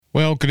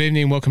Well, good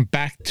evening. Welcome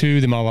back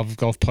to the My Love of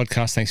Golf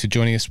podcast. Thanks for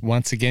joining us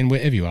once again,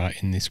 wherever you are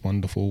in this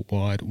wonderful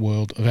wide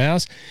world of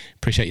ours.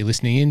 Appreciate you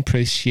listening in.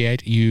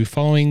 Appreciate you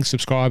following,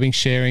 subscribing,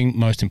 sharing.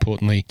 Most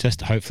importantly,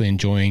 just hopefully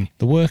enjoying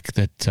the work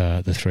that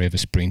the three of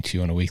us bring to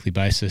you on a weekly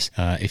basis.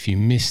 If you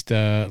missed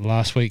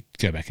last week,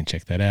 go back and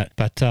check that out.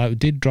 But we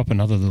did drop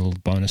another little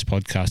bonus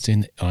podcast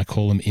in. I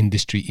call them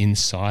Industry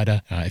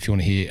Insider. If you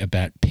want to hear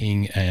about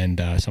Ping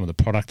and some of the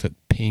product that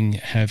Ping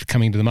have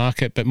coming to the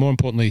market, but more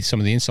importantly, some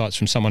of the insights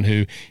from someone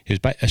who is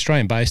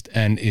Australian-based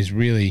and is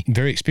really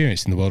very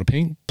experienced in the world of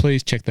Ping,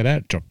 please check that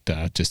out. Dropped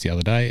just the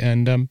other day.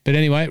 And but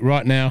anyway,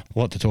 right now, a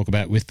lot to talk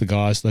about with the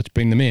guys. Let's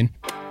bring them in.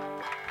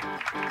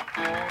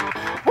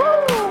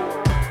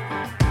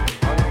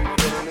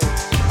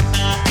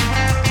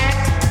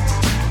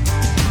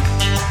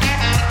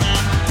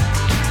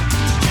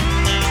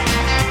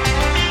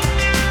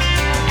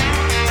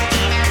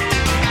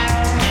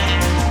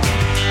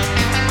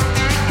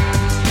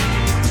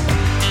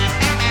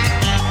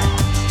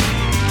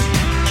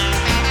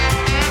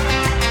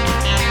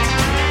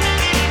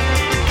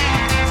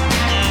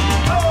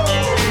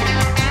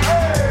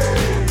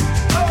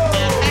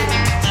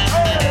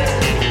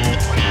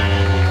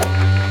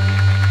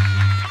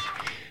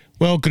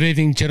 Well, good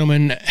evening,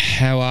 gentlemen.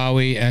 How are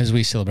we as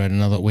we celebrate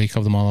another week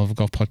of the My Love of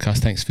Golf podcast?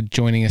 Thanks for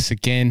joining us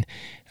again.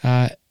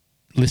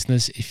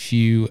 Listeners, if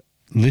you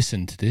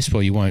listen to this,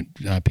 well, you won't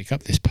pick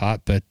up this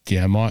part, but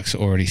yeah, Mike's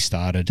already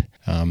started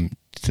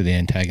to the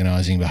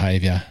antagonising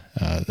behaviour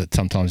that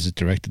sometimes is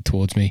directed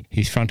towards me.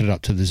 He's fronted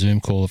up to the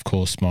Zoom call. Of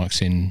course,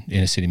 Mike's in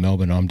inner city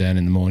Melbourne. I'm down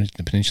in the morning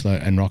in the Peninsula,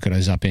 and Rocket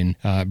is up in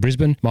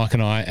Brisbane. Mike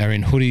and I are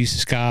in hoodies,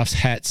 scarves,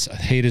 hats,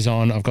 heaters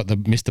on. I've got the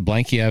Mr.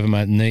 Blankie over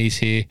my knees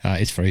here.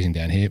 It's freezing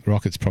down here.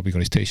 Rocket's probably got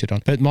his T-shirt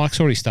on. But Mike's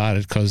already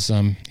started because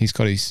he's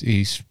got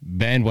his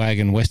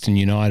bandwagon Western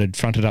United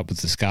fronted up with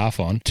the scarf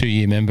on,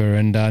 2-year member,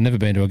 and never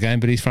been to a game,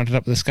 but he's fronted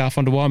up with the scarf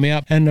on to wind me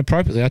up. And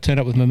appropriately, I turned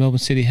up with my Melbourne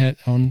City hat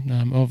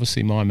on.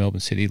 Obviously, my Melbourne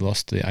City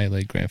lost the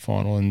A-League Grand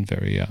Final and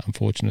very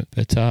unfortunate.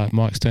 But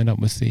Mike's turned up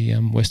with the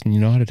Western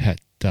United hat.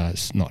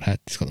 It's not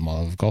hat. He's got the My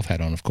Love of Golf hat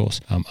on, of course.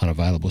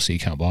 Unavailable, so you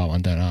can't buy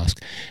one. Don't ask.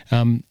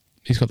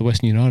 He's got the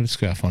Western United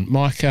scarf on.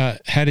 Mike,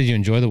 how did you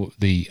enjoy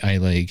the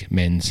A-League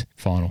men's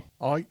final?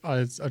 I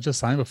was just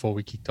saying before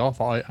we kicked off,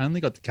 I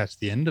only got to catch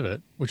the end of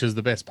it, which is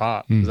the best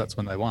part because that's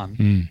when they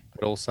won.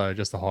 But also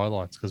just the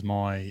highlights because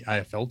my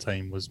AFL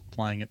team was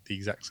playing at the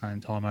exact same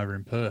time over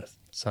in Perth.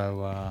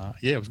 So,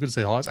 yeah, it was good to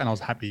see the highlights. And I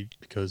was happy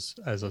because,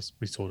 as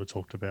we sort of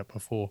talked about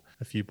before,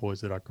 a few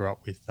boys that I grew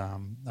up with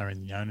are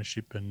in the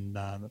ownership and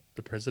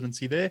the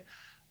presidency there.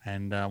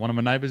 And one of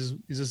my neighbours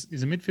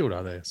is a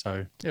midfielder there.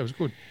 So, yeah, it was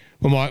good.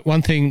 Well, Mike,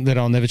 one thing that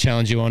I'll never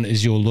challenge you on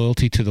is your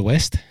loyalty to the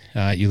West.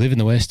 You live in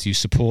the West, you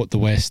support the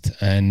West,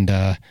 and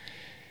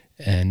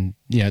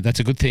yeah, that's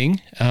a good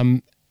thing.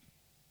 And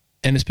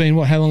it's been,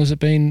 how long has it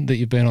been that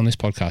you've been on this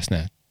podcast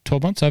now?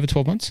 12 months? Over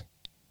 12 months?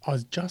 I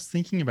was just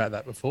thinking about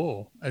that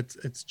before.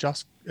 It's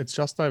just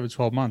over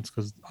 12 months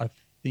because I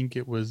think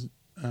it was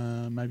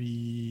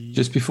maybe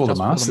just before the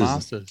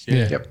Masters.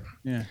 Yeah. Yep.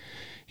 Yeah.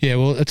 Yeah.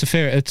 Well,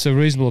 it's a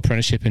reasonable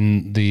apprenticeship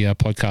in the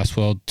podcast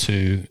world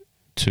to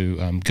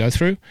go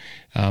through.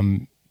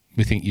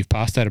 We think you've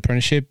passed that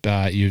apprenticeship.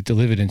 You've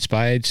delivered in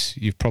spades.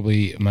 You've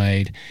probably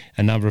made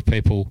a number of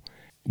people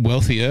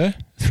wealthier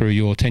through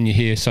your tenure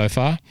here so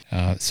far.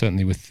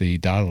 Certainly with the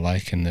data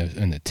lake and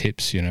the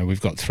tips, you know, we've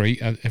got three.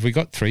 Have we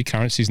got three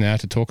currencies now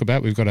to talk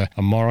about? We've got a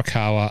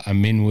Morikawa, a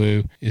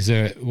Minwoo.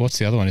 What's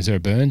the other one? Is there a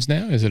Burns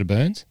now? Is it a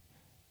Burns?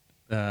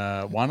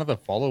 One of the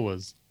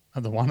followers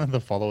has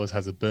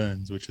a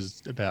Burns, which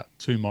is about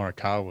 2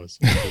 Morikawas,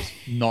 which is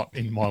not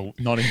in my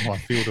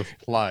field of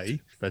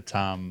play. But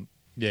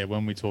yeah,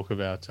 when we talk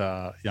about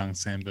young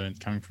Sam Burns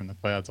coming from the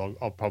clouds,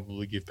 I'll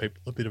probably give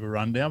people a bit of a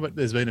rundown. But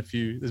there's been a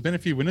few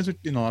winners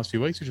in the last few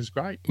weeks, which is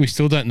great. We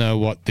still don't know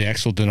what the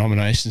actual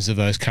denominations of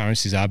those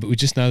currencies are, but we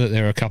just know that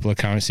there are a couple of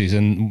currencies,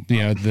 and you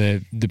know,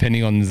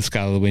 depending on the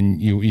scale of when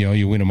you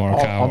win a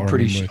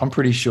Morikawa. I'm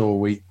pretty sure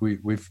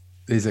we've.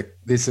 There's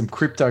some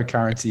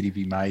cryptocurrency to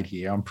be made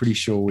here. I'm pretty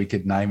sure we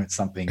could name it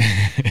something.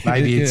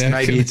 Maybe it's a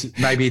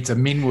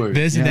Minwoo.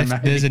 There's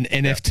an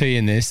NFT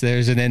in this.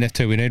 There's an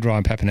NFT. We need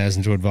Ryan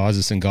Pappenhausen to advise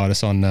us and guide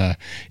us on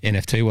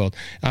NFT world.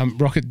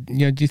 Rocket,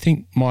 you know, do you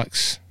think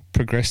Mike's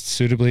progressed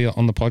suitably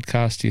on the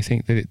podcast? Do you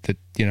think that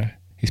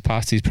he's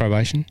passed his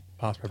probation?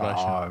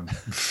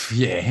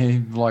 Yeah,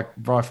 like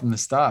right from the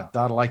start,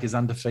 Data Lake is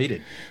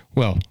undefeated.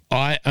 Well,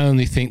 I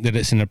only think that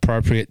it's an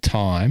appropriate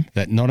time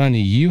that not only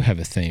you have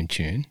a theme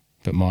tune,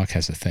 but Mike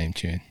has a theme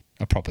tune,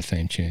 a proper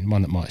theme tune,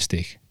 one that might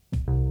stick.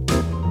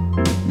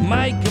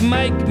 Mike.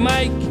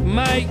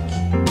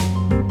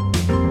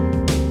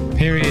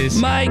 Here he is.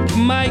 Mike.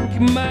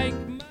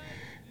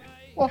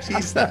 What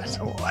is that?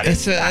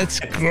 It's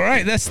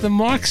great. That's the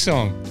Mike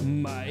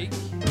song. Mike.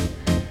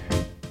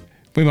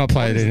 We might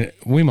play it in it.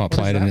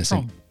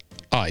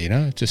 Oh, you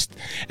know, just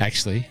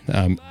actually.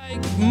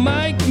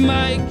 Mike.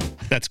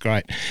 That's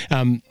great.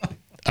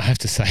 I have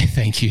to say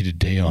thank you to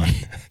Dion.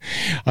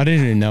 I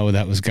didn't even know where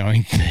that was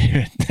going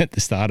there at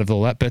the start of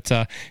all that, but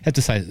I have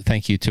to say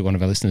thank you to one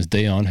of our listeners,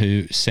 Dion,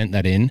 who sent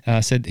that in.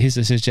 Said, here's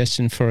a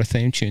suggestion for a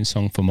theme tune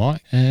song for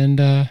Mike, and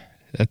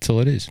that's all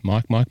it is.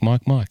 Mike.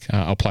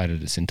 I'll play it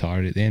in its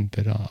entirety at the end,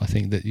 but I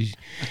think that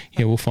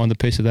we'll find a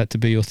piece of that to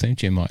be your theme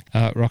tune, Mike.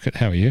 Rocket,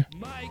 how are you?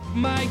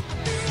 Mike.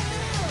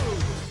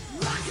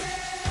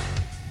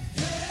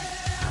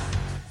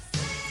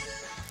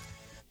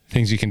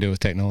 Things you can do with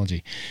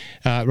technology.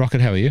 Rocket,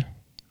 how are you?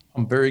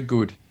 I'm very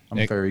good.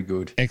 Very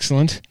good.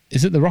 Excellent.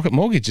 Is it the Rocket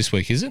Mortgage this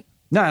week, is it?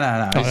 No.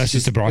 Oh, that's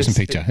just a Bryson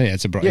picture.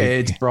 It's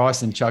it's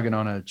Bryson chugging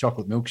on a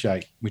chocolate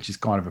milkshake, which is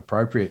kind of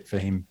appropriate for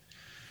him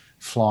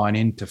flying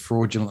in to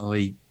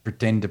fraudulently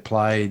pretend to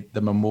play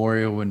the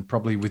Memorial and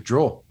probably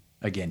withdraw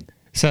again.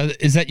 So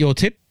is that your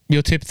tip?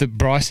 Your tip that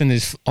Bryson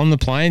is on the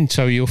plane?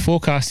 So you're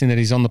forecasting that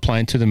he's on the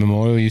plane to the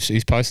Memorial.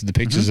 He's posted the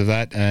pictures of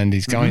that, and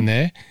he's going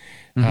there.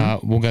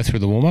 We'll go through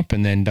the warm-up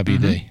and then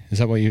WD. Is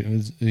that what are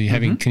you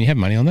having? Can you have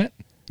money on that?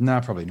 No,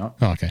 probably not.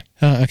 Oh, okay.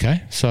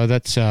 Okay. So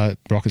that's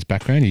Rocket's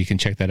background. You can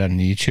check that out on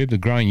YouTube. The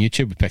growing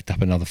YouTube. We picked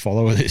up another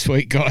follower this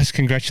week, guys.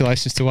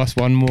 Congratulations to us.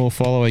 One more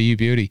follower, you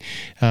beauty.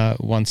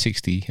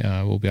 160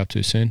 we'll be up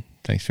to soon.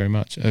 Thanks very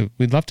much.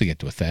 We'd love to get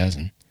to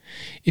 1,000.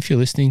 If you're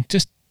listening,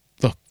 just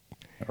look.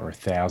 Or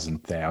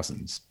 1,000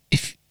 thousands.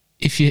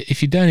 If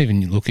you don't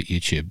even look at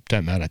YouTube,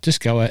 don't matter. Just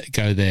go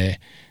there.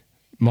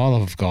 My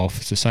Love of Golf.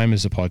 It's the same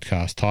as the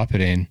podcast. Type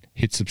it in,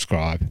 hit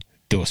subscribe,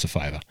 do us a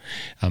favour,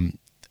 and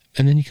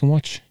then you can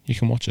watch. You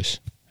can watch us.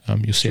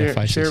 You'll see our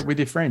faces. Share it with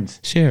your friends.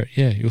 Share it.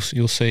 Yeah,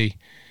 you'll see.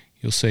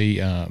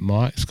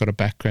 Mike's got a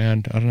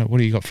background. I don't know. What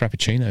do you got?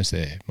 Frappuccinos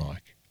there,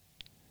 Mike.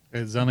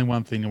 There's only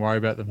one thing to worry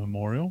about the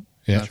Memorial.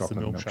 Yeah, that's the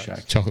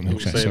milkshake. Chocolate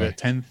milkshake. You'll see about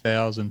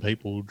 10,000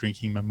 people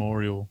drinking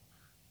Memorial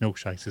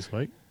milkshakes this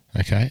week.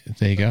 Okay,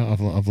 there you go.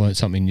 I've learned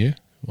something new.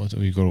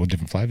 We've got all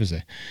different flavours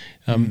there.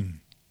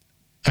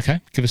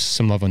 Okay, give us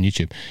some love on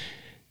YouTube.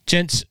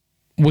 Gents,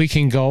 week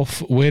in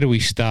golf, where do we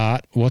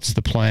start? What's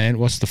the plan?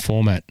 What's the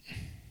format?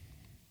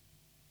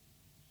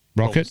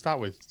 Rocket? We'll start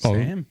with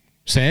Sam.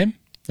 Sam?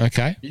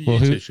 Okay.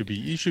 You should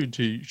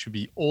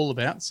be all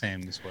about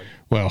Sam this week.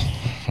 Well,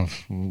 I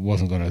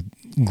wasn't going to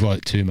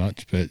gloat too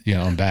much, but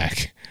yeah, I'm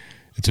back.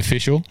 It's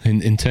official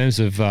in terms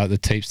of the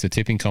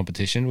tipping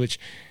competition, which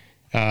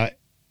I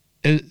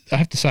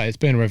have to say it's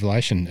been a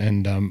revelation.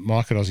 And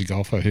Mike at Aussie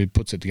Golfer, who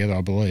puts it together,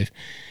 I believe,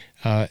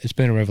 it's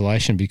been a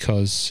revelation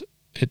because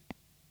it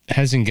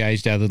has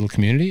engaged our little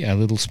community, our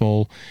little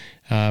small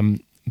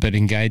but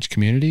engaged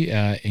community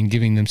in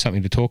giving them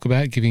something to talk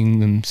about, giving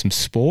them some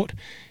sport.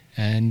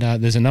 And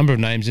there's a number of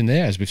names in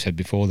there, as we've said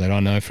before, that I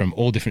know from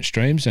all different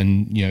streams,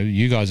 and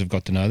you guys have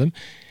got to know them.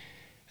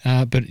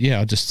 But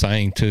yeah, I'm just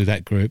saying to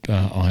that group,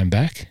 I'm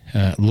back.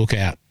 Look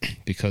out,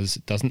 because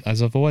it doesn't,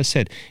 as I've always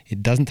said,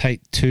 it doesn't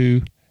take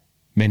too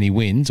many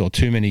wins or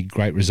too many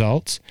great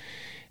results.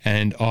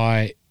 And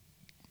I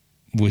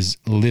was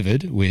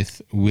livid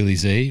with Will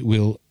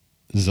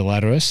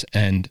Zalatoris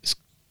and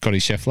Scotty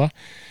Scheffler,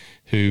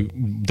 who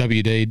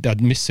WD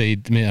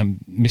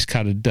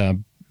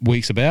miscutted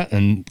weeks about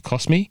and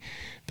cost me,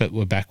 but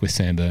we're back with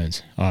Sam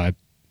Burns. The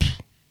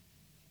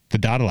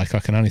data lake, I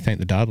can only thank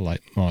the data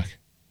lake, Mike.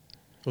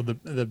 Well,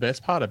 the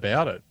best part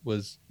about it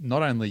was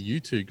not only you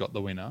two got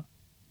the winner,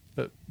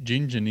 but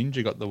Ginger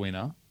Ninja got the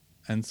winner,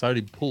 and so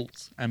did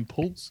Pulse. And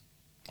Pulse,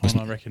 on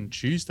I reckon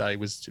Tuesday,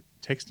 was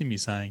texting me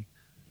saying,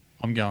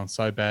 I'm going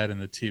so bad in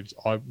the tips,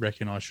 I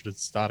reckon I should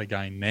start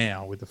again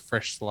now with a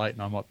fresh slate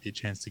and I might be a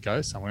chance to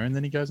go somewhere. And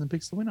then he goes and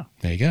picks the winner.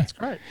 There you go. That's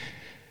great.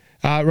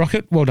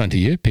 Rocket, well done to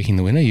you picking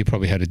the winner. You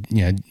probably had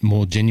a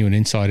more genuine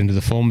insight into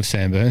the form of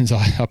Sam Burns.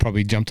 I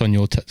probably jumped on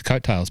your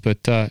coattails,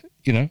 but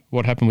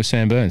what happened with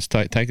Sam Burns?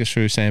 Take us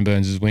through Sam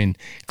Burns' win.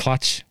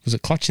 Clutch, was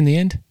it clutch in the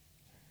end?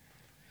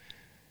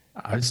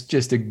 It's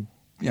just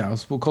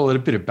we'll call it a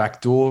bit of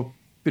backdoor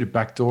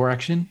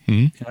action.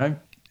 Mm-hmm.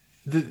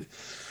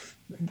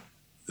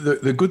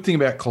 The good thing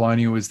about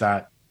Colonial is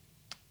that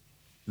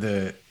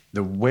the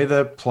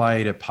weather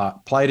played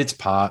its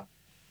part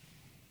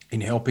in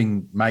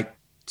helping make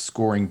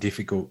scoring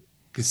difficult.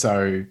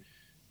 So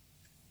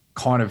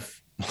kind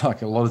of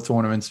like a lot of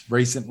tournaments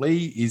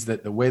recently is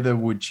that the weather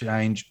would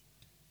change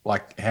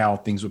like how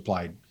things were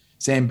played.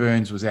 Sam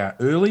Burns was out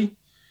early.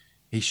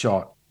 He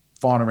shot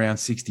final round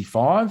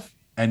 65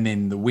 and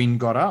then the wind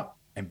got up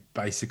and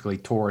basically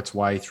tore its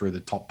way through the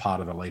top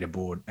part of the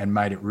leaderboard and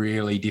made it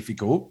really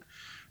difficult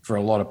for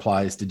a lot of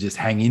players to just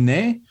hang in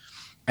there.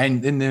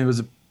 And then there was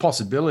a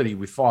possibility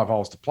with 5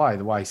 holes to play,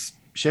 the way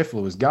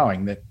Scheffler was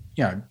going, that,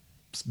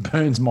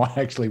 Burns might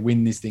actually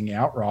win this thing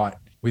outright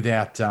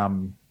without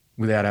having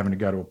to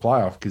go to a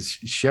playoff, because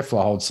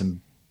Scheffler holds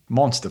some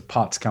monster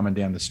putts coming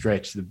down the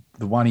stretch.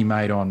 The one he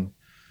made on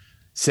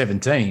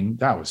 17,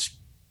 that was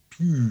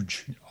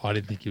huge. I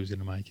didn't think he was going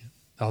to make it.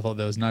 I thought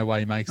there was no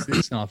way he makes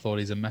this, and I thought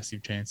he's a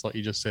massive chance, like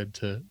you just said,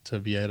 to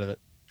be out of it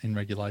in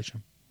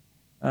regulation.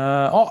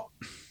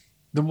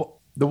 The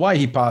way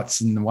he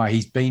putts and the way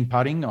he's been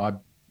putting, I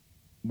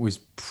was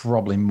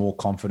probably more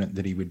confident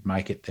that he would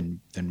make it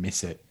than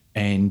miss it.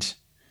 And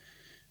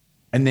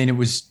And then it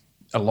was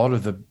a lot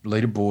of the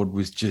leaderboard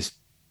was just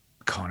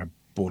kind of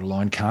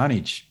borderline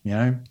carnage, you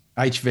know.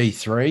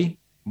 HV3,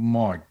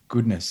 my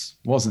goodness,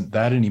 wasn't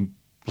that an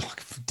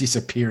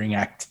disappearing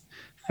act?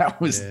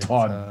 That was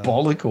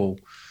diabolical.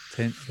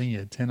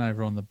 10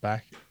 over on the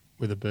back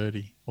with a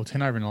birdie, or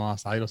 10 over in the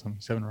last 8 or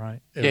something, 7 or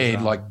 8. It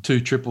was, like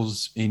 2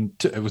 triples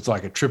it was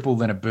like a triple,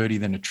 then a birdie,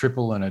 then a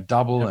triple, and a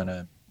double,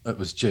 it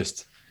was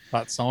just.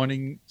 But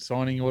signing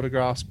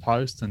autographs,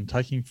 post, and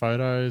taking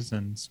photos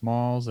and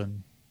smiles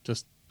and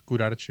just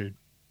good attitude.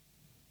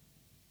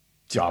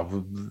 Yeah,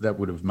 that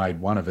would have made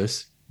one of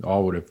us. I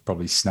would have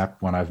probably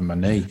snapped one over my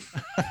knee.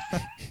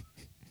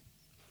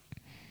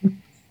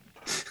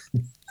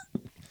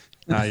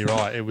 No, you're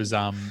right. It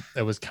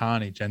was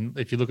carnage. And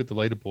if you look at the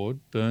leaderboard,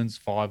 Burns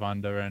 5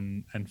 under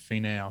and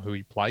Finau, who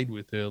he played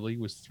with early,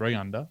 was 3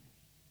 under,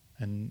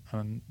 and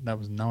that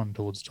was no one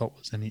towards the top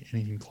was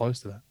anything close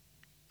to that.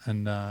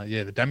 And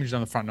the damage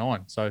on the front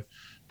 9. So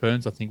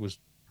Burns, I think, was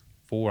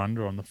 4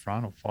 under on the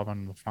front or 5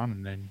 under on the front,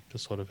 and then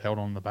just sort of held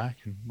on the back.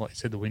 And like you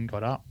said, the wind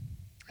got up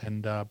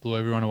and blew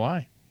everyone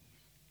away.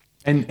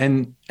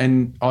 And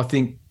I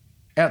think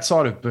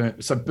outside of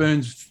Burns, so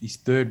Burns, his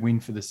 3rd win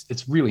for this.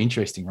 It's really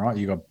interesting, right?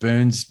 You got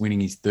Burns winning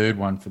his 3rd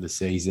one for the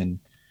season.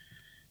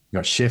 You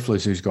got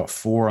Scheffler, who's got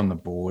 4 on the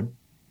board.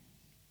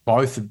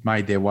 Both have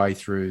made their way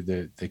through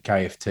the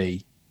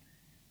KFT.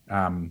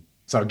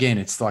 So again,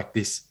 it's like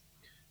this.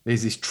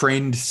 There's this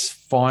trend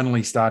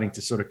finally starting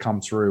to sort of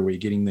come through where you're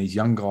getting these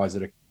young guys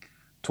that are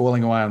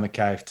toiling away on the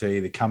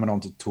KFT. They're coming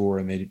onto tour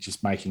and they're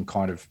just making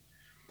kind of,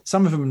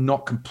 some of them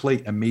not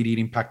complete immediate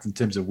impact in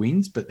terms of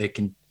wins, but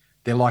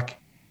they're like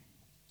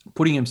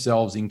putting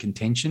themselves in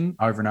contention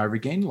over and over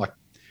again. Like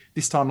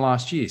this time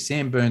last year,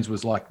 Sam Burns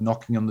was like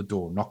knocking on the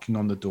door.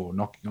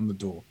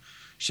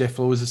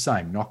 Scheffler was the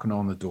same, knocking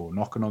on the door.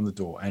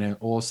 And then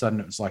all of a sudden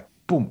it was like,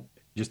 boom,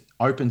 just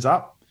opens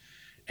up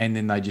and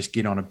then they just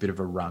get on a bit of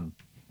a run.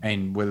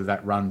 And whether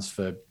that runs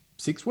for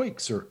 6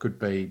 weeks or it could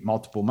be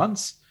multiple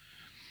months,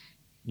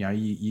 you know,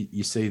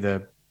 you see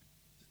the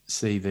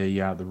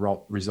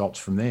results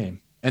from there.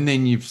 And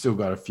then you've still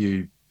got a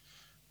few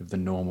of the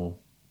normal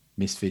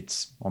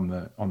misfits on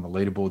the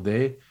leaderboard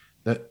there.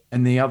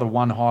 And the other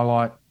one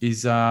highlight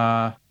is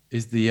the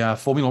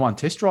Formula One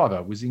test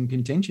driver was in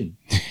contention.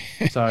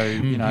 So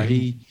you know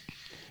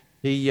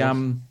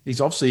he's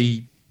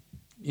obviously,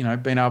 you know,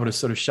 been able to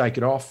sort of shake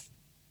it off,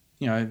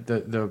 you know,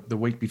 the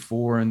week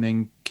before and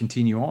then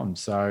continue on.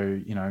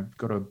 So, you know,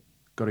 got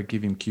to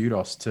give him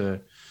kudos to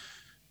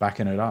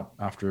backing it up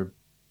after a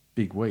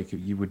big week.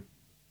 You wouldn't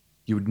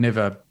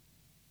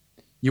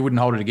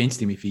hold it against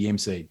him if he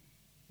MC'd.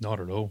 Not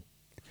at all.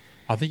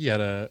 I think he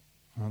had I'll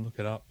look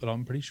it up, but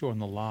I'm pretty sure on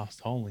the last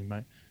hole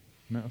I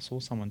saw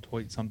someone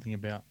tweet something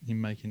about he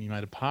made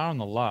a par on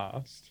the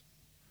last,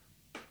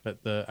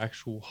 but the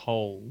actual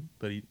hole,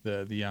 but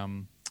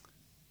the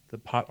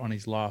putt on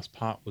his last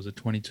putt was a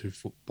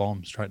 22-foot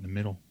bomb straight in the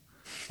middle.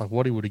 Like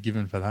what he would have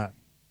given for that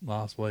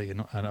last week,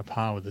 and a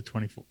par with a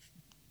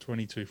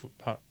 22-foot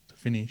putt to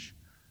finish,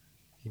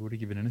 he would have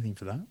given anything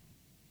for that.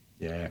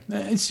 Yeah,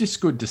 it's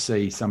just good to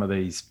see some of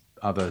these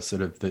other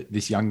sort of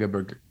this younger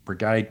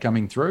brigade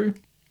coming through,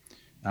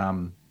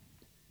 and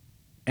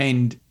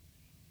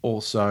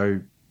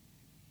also,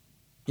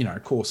 you know, a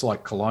course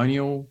like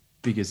Colonial,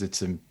 because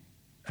it's an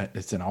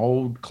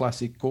old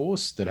classic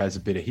course that has a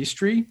bit of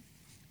history.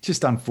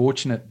 Just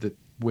unfortunate that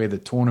where the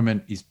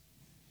tournament is,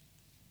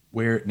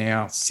 where it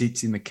now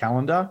sits in the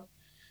calendar,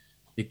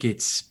 it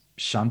gets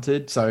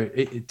shunted. So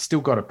it's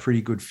still got a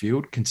pretty good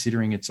field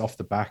considering it's off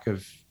the back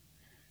of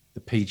the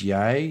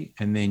PGA,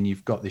 and then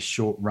you've got this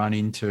short run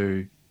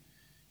into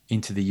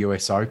the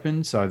US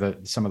Open, so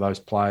that some of those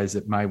players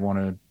that may want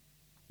to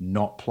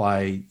not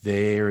play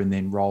there and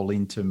then roll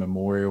into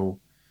Memorial,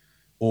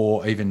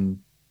 or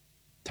even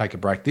take a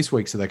break this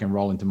week so they can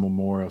roll into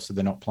Memorial, so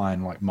they're not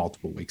playing like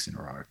multiple weeks in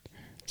a row.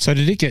 So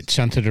did it get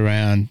shunted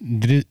around?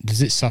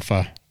 Does it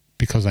suffer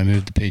because they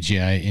moved the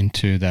PGA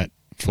into that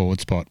forward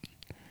spot?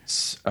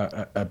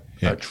 A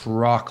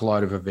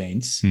truckload of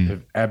events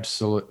have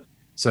absolute.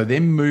 So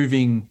they're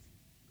moving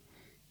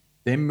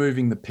the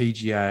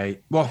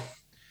PGA. Well,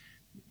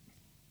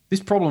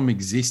 this problem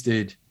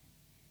existed,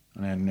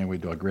 and now we're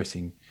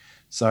digressing.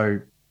 So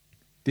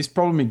this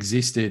problem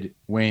existed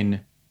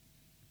when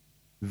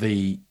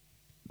the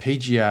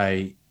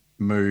PGA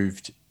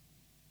moved.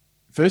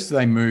 First,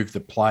 they moved the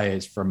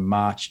players from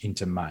March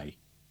into May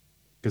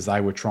because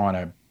they were trying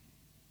to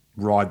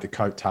ride the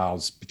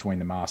coattails between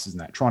the Masters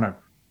and that, trying to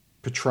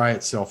portray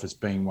itself as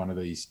being one of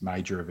these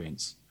major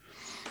events.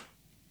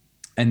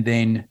 And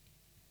then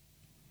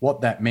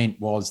what that meant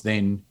was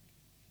then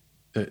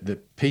the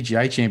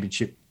PGA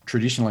Championship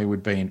traditionally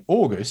would be in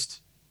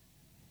August,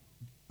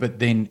 but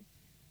then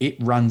it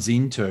runs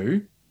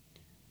into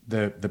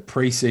the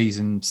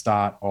preseason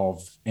start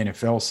of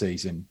NFL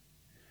season.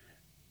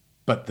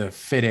 But the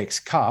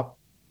FedEx Cup,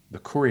 the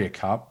Courier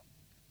Cup,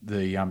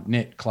 the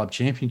Net Club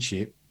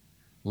Championship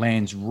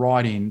lands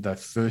right in the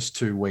first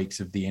 2 weeks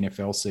of the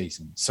NFL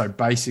season. So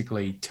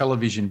basically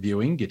television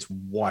viewing gets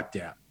wiped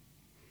out.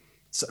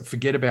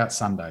 forget about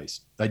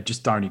Sundays. They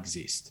just don't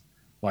exist.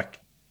 Like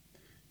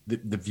the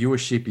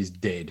viewership is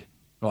dead.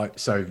 Like,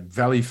 so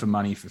value for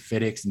money for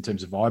FedEx in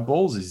terms of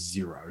eyeballs is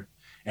zero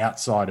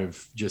outside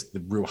of just the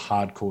real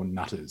hardcore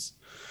nutters.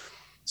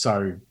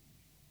 So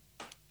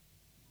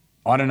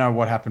I don't know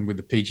what happened with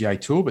the PGA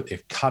Tour, but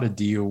they've cut a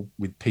deal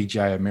with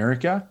PGA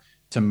America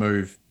to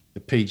move the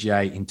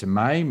PGA into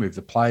May, move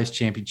the Players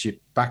Championship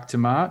back to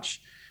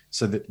March,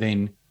 so that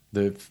then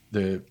the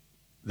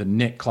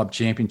Net Club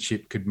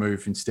Championship could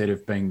move, instead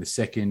of being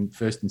the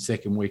first and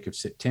second week of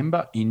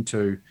September,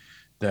 into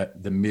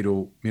the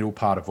middle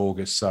part of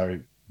August. So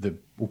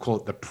we'll call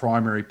it the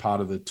primary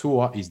part of the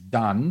tour is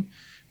done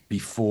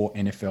before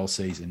NFL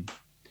season,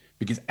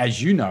 because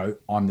as you know,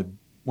 I'm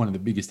one of the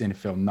biggest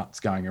NFL nuts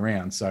going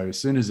around. So as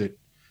soon as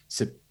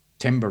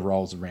September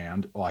rolls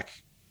around, like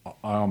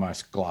I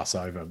almost glass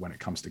over when it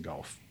comes to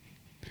golf.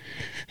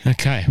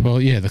 Okay, well,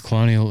 yeah, the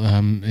Colonial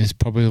is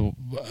probably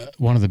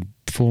one of the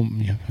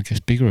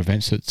bigger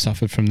events that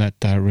suffered from that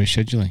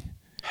rescheduling.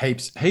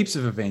 Heaps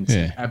of events,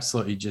 yeah.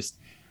 Absolutely, just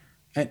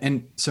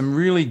and some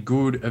really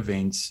good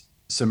events,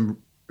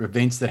 some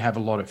events that have a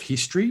lot of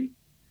history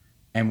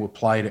and were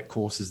played at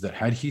courses that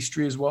had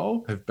history as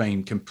well, have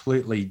been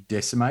completely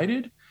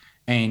decimated.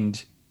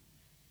 And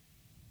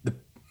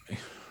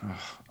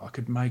I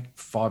could make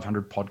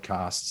 500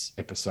 podcasts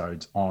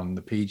episodes on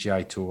the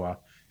PGA Tour,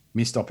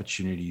 missed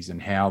opportunities, and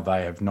how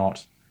they have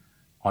not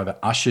either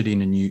ushered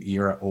in a new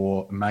era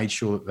or made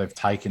sure that they've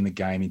taken the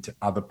game into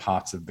other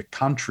parts of the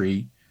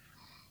country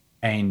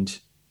and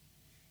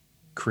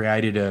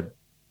created a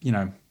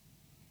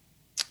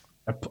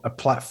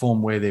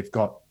platform where they've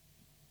got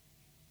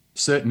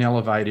certain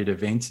elevated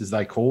events, as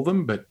they call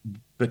them, but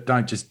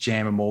don't just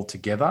jam them all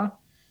together.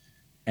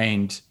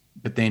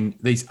 But then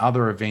these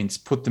other events,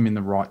 put them in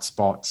the right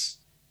spots,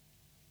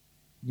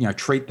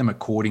 treat them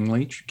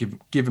accordingly,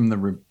 give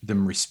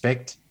them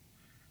respect,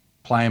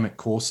 play them at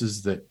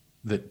courses that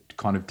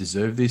kind of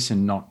deserve this,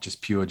 and not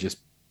just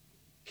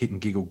hit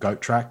and giggle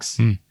goat tracks.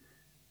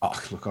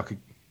 Oh, look, I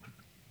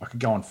could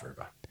go on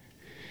forever.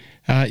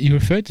 You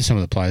referred to some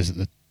of the players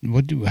at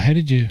what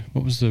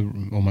was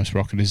the almost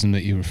rocketism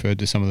that you referred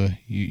to some of the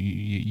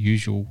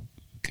usual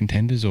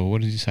contenders, or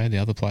what did you say, the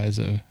other players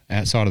that are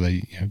outside of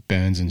the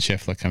Burns and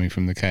Scheffler coming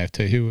from the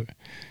KFT, who were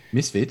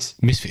misfits?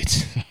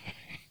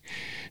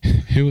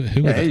 who were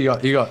they?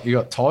 You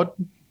got Todd,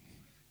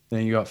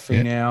 then you got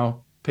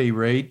Finau, P.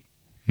 Reed,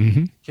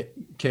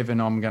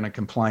 Kevin. I'm going to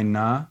complain.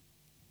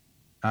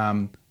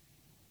 Pat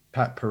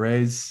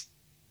Perez,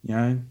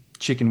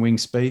 Chicken Wing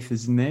Spieth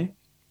is in there,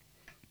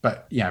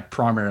 but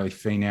primarily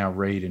Finau,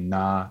 Reed, and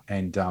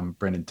and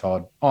Brendan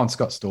Todd. Oh, and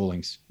Scott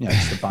Stallings.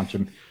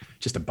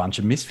 Just a bunch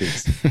of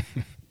misfits.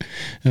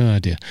 Oh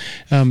dear.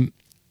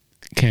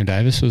 Cam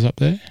Davis was up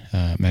there.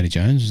 Matty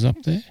Jones was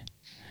up there.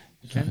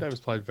 Cam Davis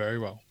played very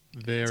well.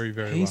 Very,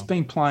 very well. He's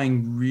been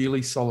playing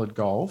really solid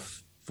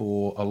golf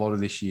for a lot of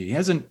this year. He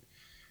hasn't,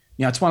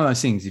 it's one of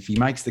those things. If he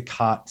makes the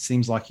cut,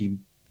 seems like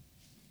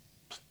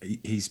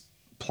he's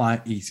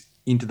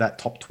into that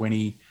top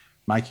 20,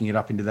 making it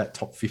up into that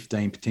top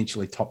 15,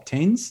 potentially top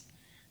 10s.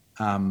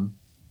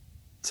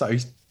 So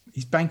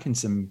he's banking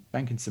some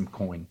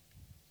coin.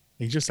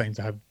 He just seems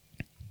to have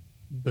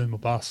boom or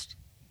bust.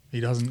 He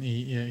doesn't.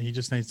 He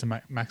just needs to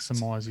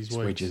maximise his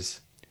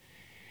wedges.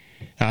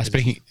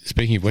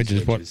 Speaking of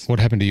wedges, what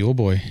happened to your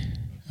boy,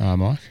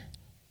 Mike?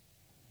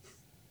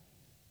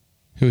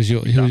 Who was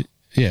your?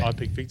 I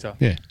picked Victor.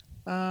 Yeah.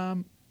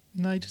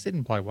 No, he just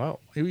didn't play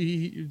well.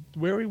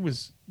 Where he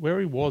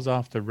was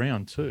after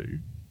round 2,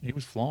 he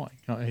was flying.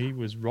 He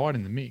was right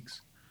in the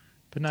mix.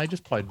 But no, he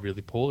just played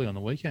really poorly on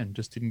the weekend.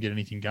 Just didn't get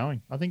anything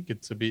going. I think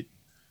it's a bit.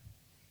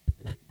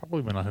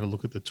 Probably when I had a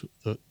look at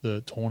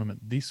the tournament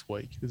this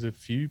week, there's a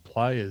few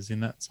players in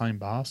that same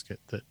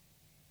basket that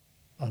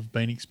I've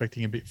been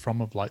expecting a bit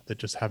from of late that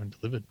just haven't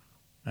delivered,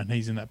 and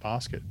he's in that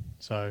basket.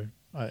 So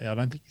I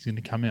don't think he's going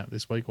to come out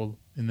this week or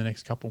in the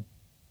next couple.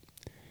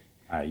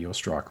 Your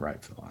strike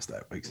rate for the last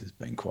 8 weeks has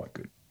been quite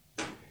good.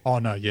 Oh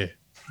no, yeah.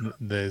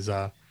 There's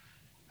as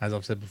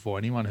I've said before,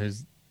 anyone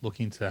who's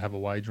looking to have a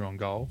wager on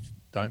golf,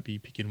 don't be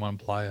picking one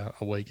player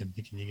a week and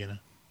thinking you're gonna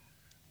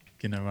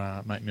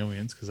make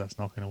millions, because that's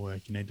not going to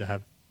work. You need to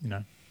have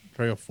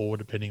 3 or 4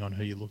 depending on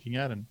who you're looking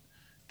at, and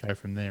go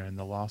from there. And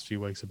the last few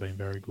weeks have been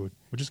very good,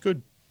 which is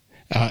good.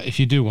 If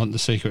you do want the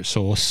secret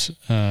sauce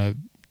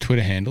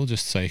Twitter handle,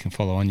 just so you can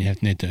follow on, you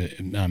need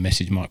to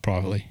message Mike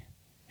privately.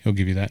 He'll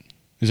give you that.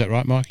 Is that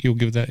right, Mike? You'll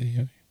give that?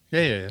 Yeah.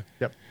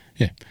 Yep.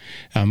 Yeah,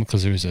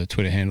 because there is a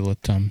Twitter handle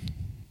that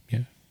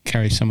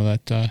carries some of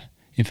that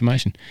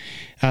information.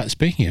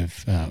 Speaking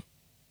of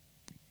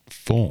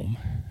form,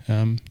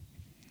 who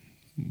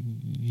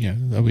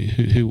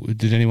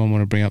did anyone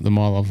want to bring up the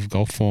Mile of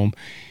Golf form,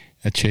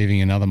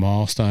 achieving another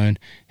milestone,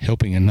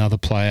 helping another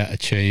player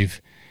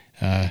achieve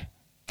an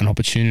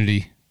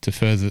opportunity to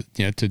further,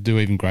 to do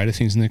even greater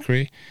things in their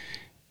career?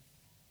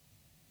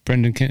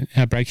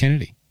 Brad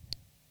Kennedy.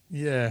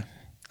 Yeah,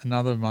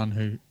 another one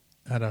who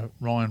had a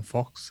Ryan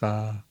Fox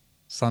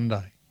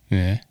Sunday.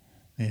 Yeah,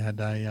 he had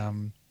a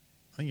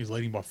I think he was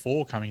leading by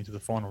 4 coming into the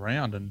final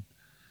round and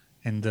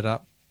ended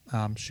up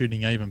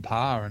shooting even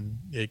par and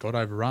got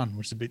overrun,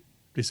 which is a bit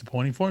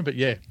disappointing for him. But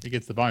yeah, he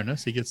gets the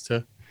bonus. He gets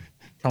to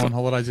come on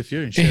holidays with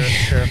you and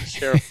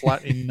share a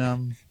flat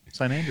in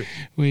St Andrews.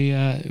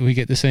 We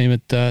get to see him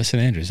at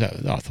St Andrews. I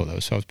thought that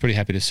was. So I was pretty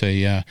happy to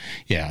see. I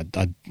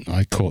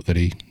caught that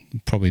he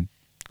probably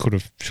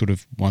should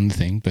have won the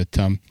thing, but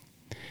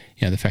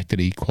the fact that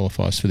he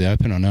qualifies for the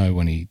Open. I know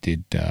when I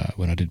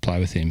did play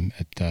with him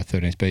at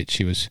 13th Beach,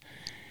 he was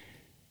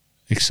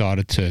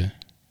excited to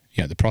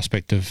the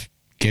prospect of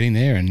getting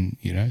there, and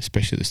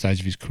especially at the stage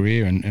of his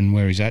career and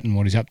where he's at and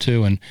what he's up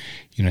to, and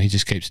he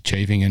just keeps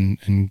achieving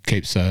and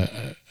keeps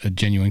a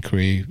genuine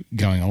career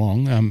going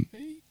along.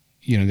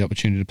 The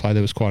opportunity to play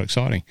there was quite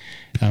exciting,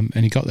 and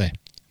he got there.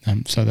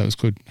 So that was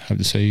good. Hope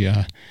to see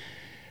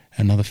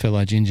another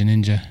fellow Ginger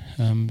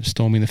Ninja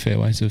storming the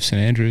fairways of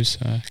St Andrews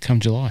come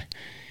July.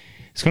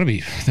 It's going to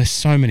be. There's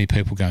so many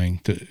people going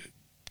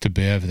to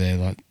be over there.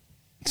 Like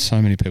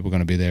so many people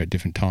going to be there at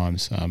different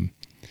times. I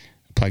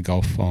played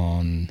golf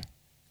on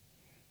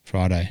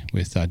Friday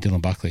with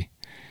Dylan Buckley.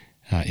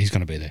 He's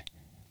going to be there.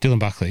 Dylan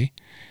Buckley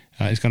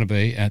is going to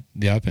be at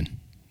the Open.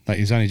 Like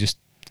he's only just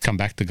come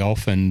back to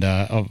golf, and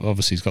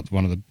obviously he's got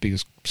one of the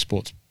biggest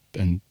sports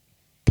and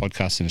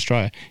podcasts in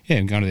Australia. Yeah,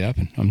 I'm going to the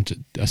Open.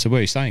 I said, where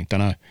are you staying? Don't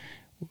know.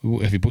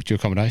 Have you booked your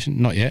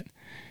accommodation? Not yet,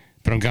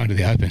 but I'm going to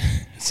the Open.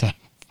 So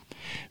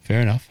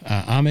fair enough.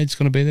 Ahmed's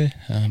going to be there.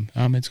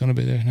 Ahmed's going to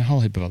be there, and a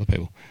whole heap of other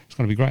people. It's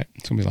going to be great.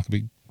 It's going to be like a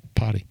big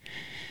party.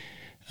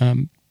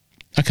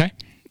 Okay,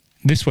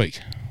 this week,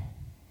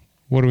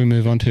 what do we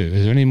move on to?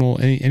 Is there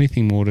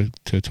anything more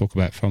to talk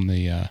about from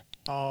the?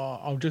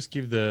 I'll just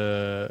give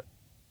the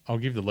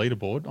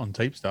leaderboard on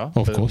Teepstar.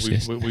 Of course,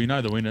 yes. We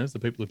know the winners. The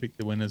people who picked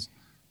the winners,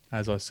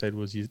 as I said,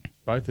 was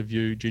both of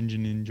you, Ginger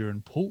Ninja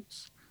and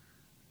Pulse,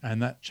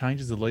 and that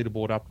changes the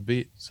leaderboard up a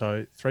bit.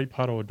 So 3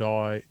 putt or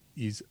die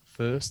is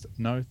first,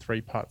 no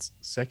 3 putts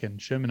second,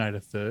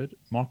 Shermanator third,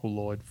 Michael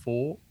Lloyd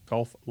 4,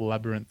 Golf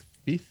Labyrinth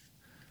 5th,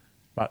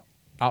 but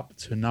up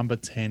to number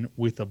 10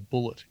 with a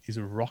bullet is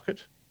a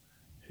Rocket,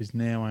 who's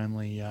now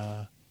only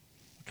a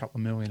couple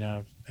of million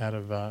out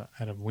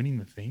of winning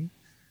the thing.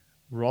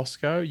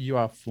 Rossco, you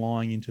are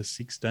flying into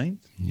 16th.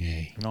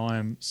 Yay. And I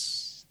am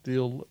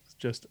still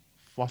just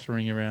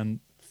fluttering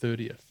around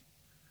 30th.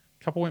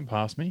 A couple went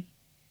past me,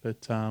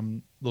 but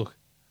look,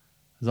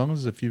 as long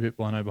as there's a few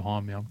people I know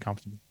behind me, I'm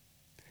comfortable.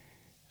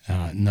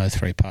 No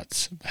 3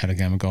 putts. Had a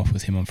game of golf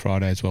with him on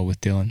Friday as well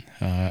with Dylan.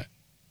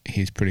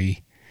 He's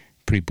pretty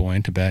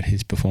buoyant about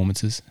his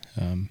performances.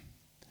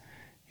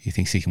 He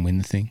thinks he can win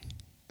the thing.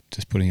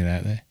 Just putting it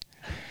out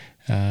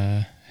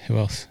there. Who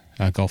else?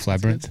 Golf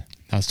Labyrinth.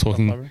 I was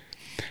talking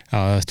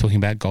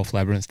about Golf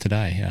Labyrinth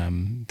today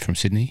from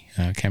Sydney,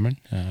 Cameron,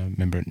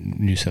 member at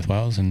New South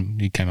Wales, and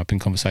he came up in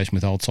conversation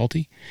with Old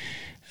Salty.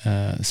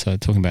 So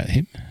talking about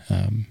him.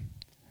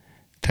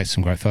 Takes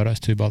some great photos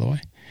too, by the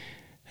way.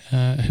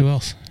 Who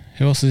else?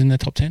 Who else is in the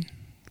top 10?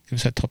 Give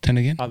us that top 10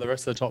 again. The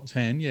rest of the top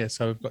 10, yeah.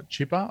 So we've got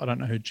Chipper. I don't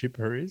know who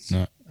Chipper is.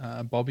 No.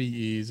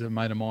 Bobby is a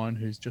mate of mine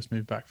who's just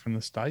moved back from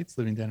the States,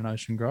 living down in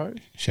Ocean Grove.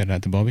 Shout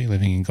out to Bobby,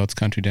 living in God's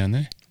country down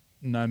there.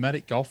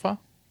 Nomadic golfer.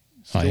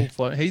 Still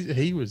floating.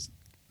 He was,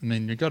 I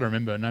mean, you've got to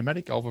remember,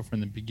 Nomadic golfer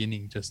from the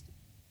beginning just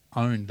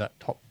owned that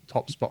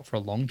top spot for a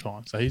long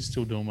time. So he's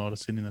still doing well to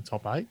sit in the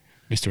top 8.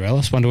 Mr.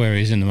 Ellis, wonder where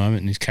he is in the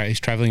moment. He's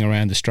travelling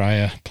around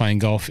Australia playing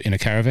golf in a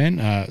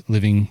caravan,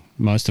 living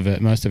most of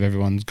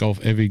everyone's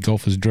every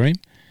golfer's dream.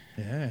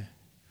 Yeah.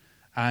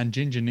 And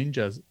Ginger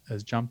Ninja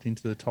has jumped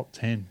into the top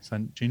 10. So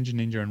Ginger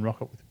Ninja and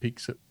Rocket with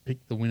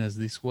picked the winners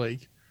this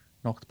week,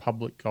 knocked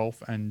Public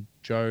Golf and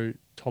Joe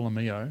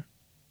Tolomeo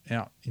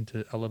out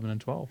into 11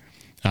 and 12.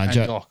 And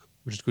Doc,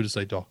 which is good to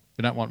see Doc.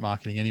 We don't want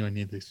marketing anywhere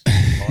near this,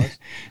 guys.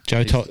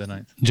 Joe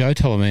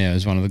Tolomeo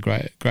is one of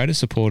the greatest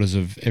supporters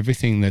of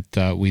everything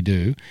that we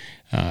do.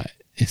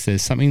 If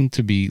there's something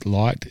to be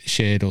liked,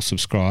 shared or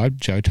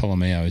subscribed, Joe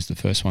Tolomeo is the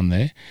first one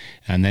there,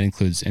 and that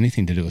includes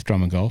anything to do with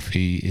drum and golf.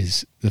 He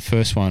is the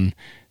first one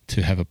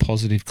to have a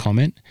positive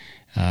comment,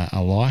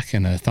 a like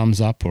and a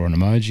thumbs up or an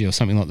emoji or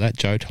something like that.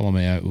 Joe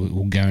Tolomeo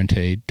will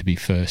guaranteed to be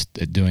first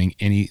at doing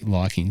any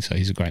liking, so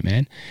he's a great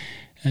man.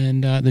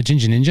 And the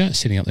Ginger Ninja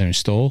sitting up there in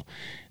stall.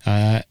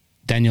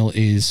 Daniel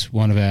is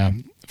one of our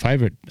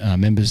favourite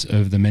members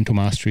of the Mental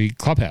Mastery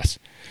Clubhouse.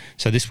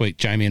 So this week,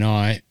 Jamie and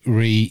I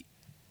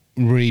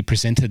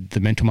represented the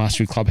Mental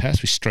Mastery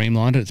Clubhouse. We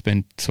streamlined it. It's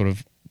been sort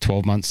of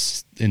 12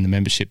 months in the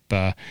membership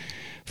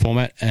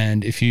format.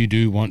 And if you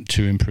do want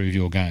to improve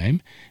your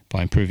game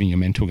by improving your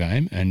mental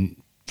game,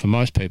 and for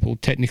most people,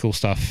 technical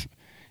stuff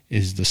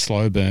is the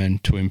slow burn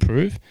to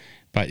improve.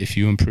 But if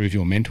you improve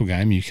your mental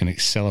game, you can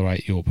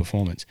accelerate your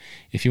performance.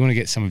 If you want to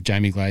get some of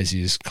Jamie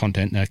Glazier's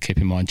content, now keep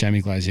in mind,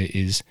 Jamie Glazier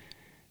is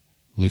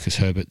Lucas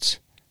Herbert's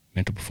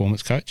mental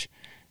performance coach,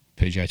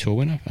 PGA Tour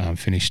winner,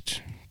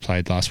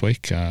 played last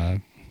week.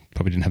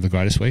 Probably didn't have the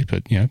greatest week,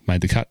 but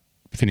made the cut,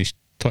 finished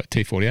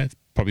T48,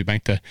 probably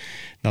banked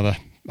another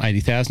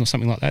 80,000 or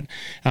something like that.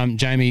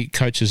 Jamie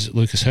coaches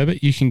Lucas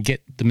Herbert. You can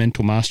get the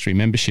Mental Mastery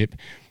membership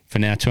for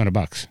now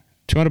 $200.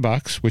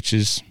 $200, which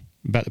is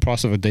about the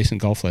price of a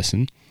decent golf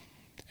lesson,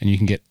 and you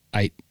can get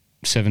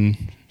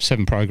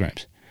seven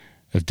programs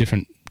of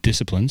different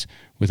disciplines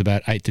with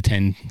about 8 to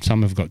 10,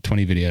 some have got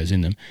 20 videos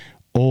in them,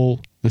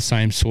 all the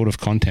same sort of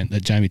content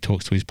that Jamie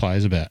talks to his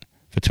players about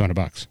for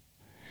 $200.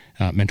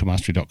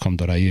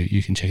 Mentalmastery.com.au,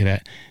 you can check it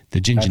out.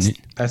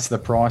 That's the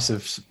price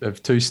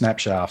of 2 snap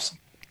shafts.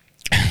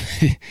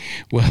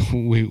 Well,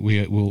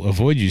 we will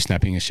avoid you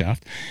snapping a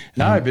shaft.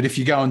 No, but if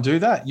you go and do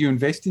that, you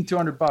invest in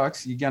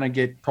 $200, you're going to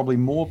get probably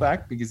more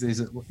back, because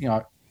there's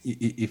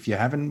if you're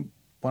having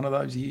one of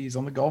those years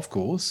on the golf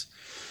course,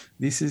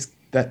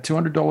 that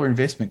 $200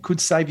 investment could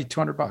save you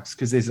 $200,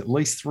 because there's at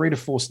least 3 to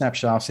 4 snap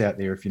shafts out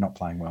there if you're not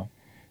playing well.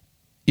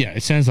 Yeah,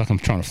 it sounds like I'm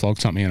trying to flog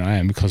something, and I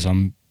am, because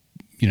I'm,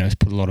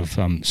 put a lot of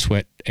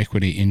sweat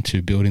equity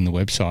into building the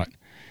website,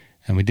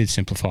 and we did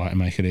simplify it and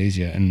make it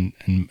easier and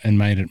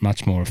made it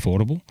much more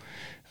affordable.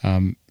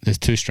 There's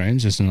 2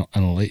 streams. There's an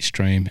elite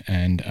stream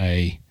and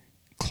a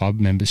club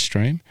members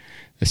stream.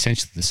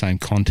 Essentially the same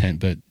content,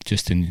 but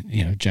just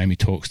in, Jamie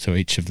talks to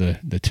each of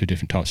the 2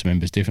 different types of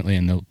members differently,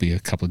 and there'll be a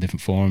couple of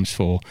different forums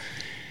for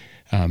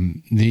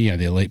the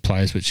elite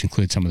players, which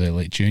include some of the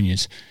elite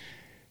juniors.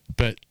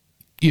 But,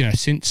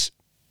 since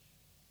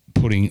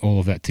putting all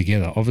of that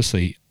together,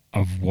 obviously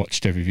I've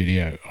watched every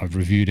video, I've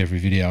reviewed every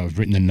video, I've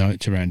written the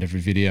notes around every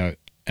video,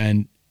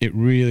 and it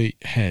really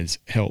has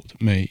helped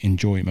me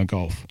enjoy my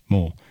golf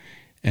more.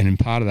 And in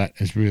part of that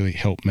has really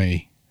helped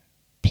me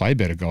play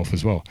better golf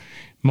as well.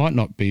 Might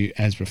not be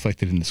as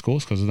reflected in the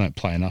scores because I don't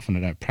play enough and I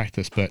don't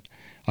practice, but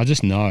I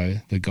just know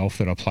the golf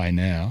that I play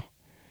now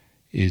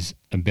is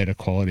a better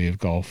quality of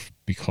golf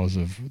because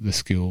of the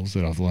skills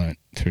that I've learnt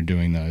through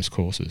doing those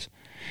courses.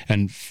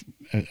 And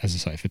as I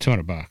say, for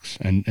 $200,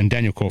 and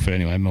Daniel Crawford,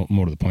 anyway,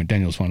 more to the point,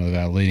 Daniel's one of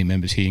our leading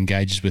members. He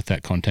engages with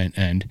that content,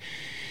 and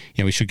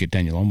we should get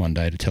Daniel on one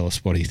day to tell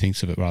us what he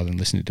thinks of it rather than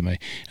listening to me.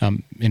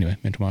 Anyway,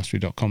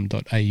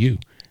 mentalmastery.com.au,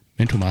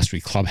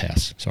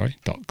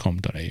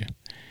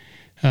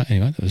 mentalmasteryclubhouse.com.au.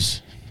 Anyway, that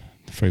was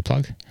the free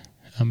plug.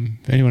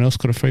 Anyone else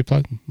got a free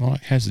plug?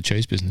 Mike, how's the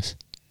cheese business?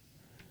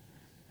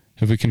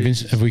 Have we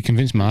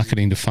convinced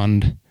marketing to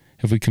fund?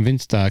 Have we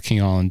convinced King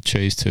Island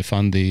Cheese to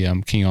fund the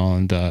King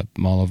Island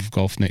Mile of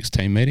Golf next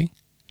team meeting?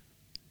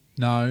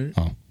 No.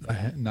 Oh.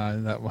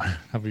 No,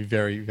 that'll be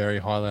very, very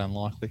highly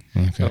unlikely.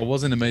 Okay. But I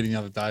was in a meeting the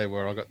other day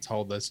where I got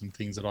told there's some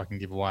things that I can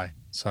give away.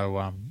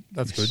 So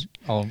that's good.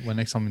 When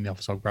next time I'm in the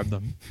office, I'll grab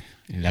them.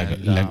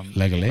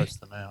 Post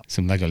them out.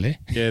 Some Legole?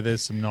 Yeah,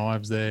 there's some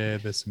knives there.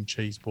 There's some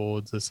cheese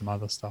boards. There's some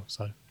other stuff.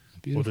 So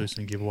We'll do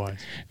some giveaways.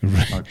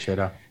 Smoked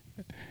cheddar.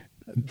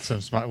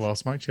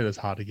 Smoked cheddar is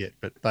hard to get,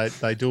 but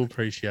they do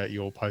appreciate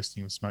your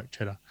posting of smoked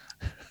cheddar.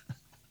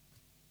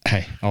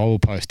 Hey, I will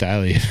post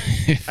daily.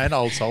 And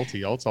Old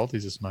Salty. Old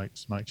Salty's a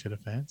smoked cheddar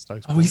fan.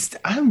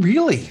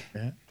 Really?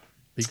 Yeah,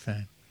 big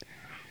fan.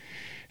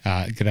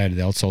 G'day to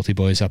the Old Salty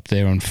boys up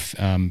there on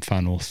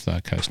far north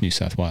coast, New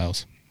South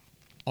Wales.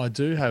 I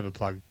do have a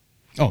plug.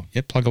 Oh,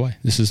 yeah, plug away.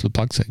 This is the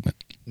plug segment.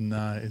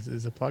 No,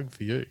 it's a plug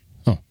for you.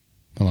 Oh,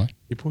 hello.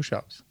 Your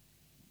push-ups.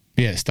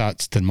 Yeah, it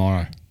starts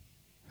tomorrow.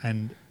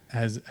 And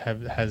has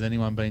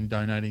anyone been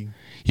donating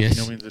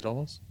millions of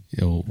dollars?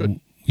 Good.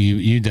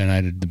 You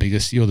donated the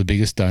biggest. You're the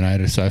biggest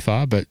donator so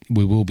far, but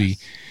we will be.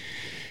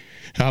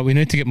 We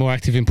need to get more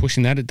active in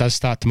pushing that. It does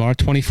start tomorrow.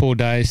 24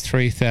 days,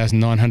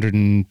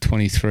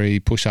 3,923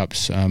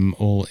 push-ups,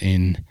 all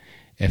in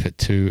effort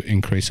to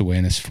increase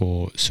awareness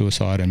for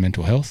suicide and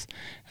mental health.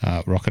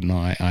 Rocket and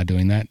I are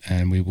doing that,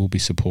 and we will be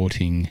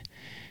supporting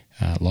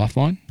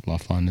Lifeline.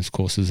 Lifeline, of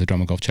course, is a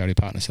Drummer Golf charity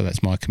partner, so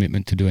that's my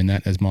commitment to doing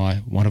that as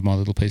one of my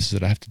little pieces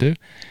that I have to do.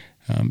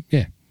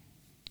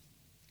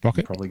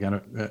 Rocket? Probably going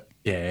to,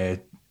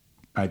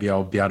 maybe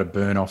I'll be able to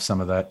burn off some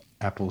of that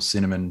apple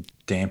cinnamon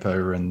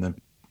damper and the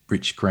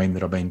rich cream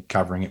that I've been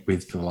covering it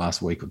with for the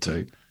last week or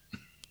two.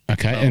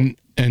 Okay,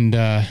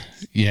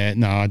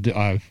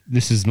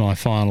 this is my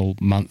final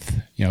month,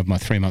 of my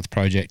 3-month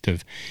project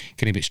of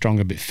getting a bit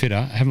stronger, a bit fitter.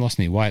 I haven't lost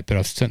any weight, but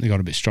I've certainly got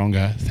a bit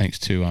stronger thanks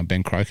to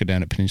Ben Croker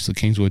down at Peninsula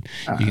Kingswood.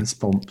 You're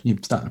starting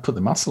to put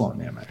the muscle on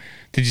now, mate.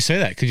 Did you see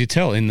that? Could you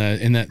tell in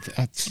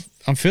that?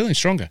 I'm feeling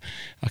stronger.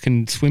 I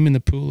can swim in the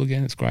pool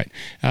again. It's great.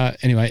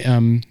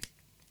 Speaking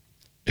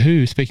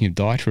of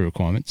dietary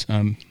requirements,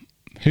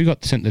 who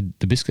got sent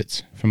the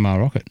biscuits from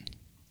Rocket?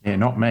 Yeah,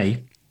 not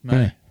me.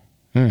 Me.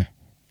 Yeah.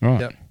 Right.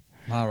 Yep.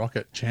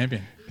 Rocket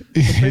champion.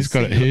 Who's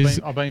got it?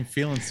 I've been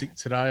feeling sick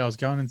today. I was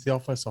going into the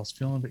office. I was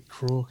feeling a bit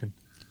crook and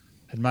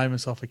had made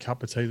myself a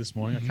cup of tea this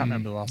morning. I can't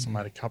remember the last time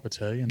I made a cup of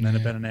tea. And then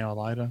about an hour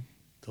later,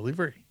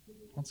 delivery.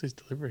 What's his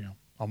delivery?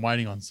 I'm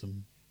waiting on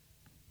some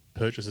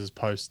purchases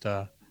post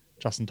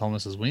Justin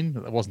Thomas's win,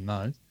 but that wasn't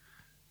those.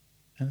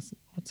 And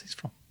what's this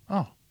from?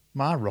 Oh,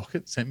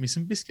 Rocket sent me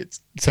some biscuits.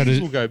 So this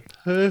will go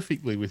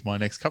perfectly with my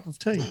next cup of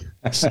tea.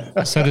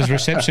 So does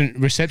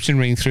reception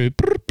ring through?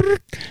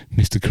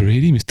 Mr.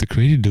 Caridi,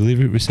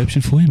 delivery at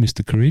reception for you,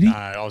 Mr. Caridi.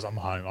 No, I'm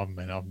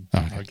home.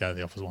 I go to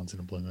the office once in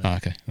a blue moon.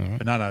 Okay, all right.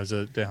 But no, it was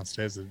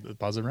downstairs. The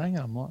buzzer rang,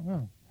 and I'm like,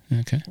 oh,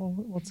 okay. Well,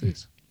 what's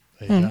this?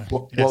 There you go.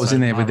 What Yeah, was so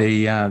in there with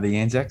Mara- the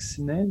Anzacs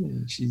in there?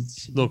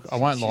 Look, I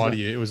won't lie to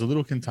you. It was a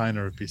little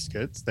container of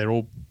biscuits. They're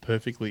all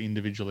perfectly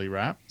individually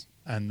wrapped,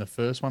 and the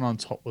first one on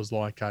top was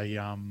like a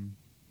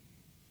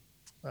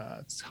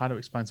it's hard to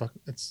explain.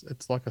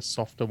 It's like a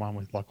softer one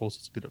with like all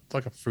sorts of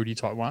like a fruity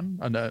type one.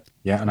 And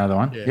another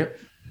one. Yeah. Yep.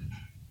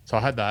 So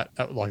I had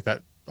that like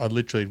that. I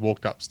literally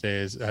walked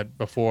upstairs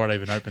before I'd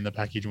even opened the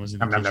package and was in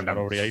the kitchen. I'd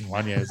already eaten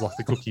one. Yeah, it's like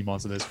the cookie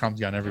monster. There's crumbs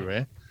going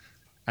everywhere.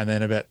 And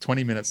then about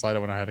 20 minutes later,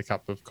 when I had a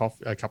cup of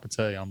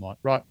tea, I'm like,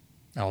 right.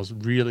 I was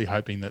really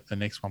hoping that the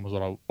next one was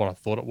what I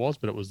thought it was,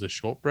 but it was the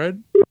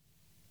shortbread.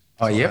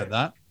 Oh, so yeah. I had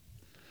that.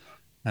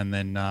 And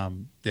then, I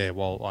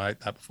ate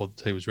that before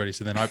the tea was ready.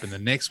 So then I opened the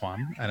next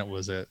one, and it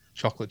was a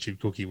chocolate chip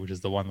cookie, which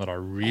is the one that I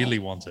really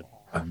wanted.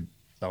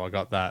 So I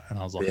got that, and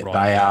I was like,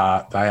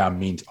 right. They are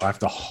mint. I have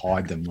to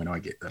hide them when I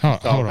get them. Oh,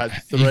 So hold I on.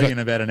 had three in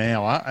about an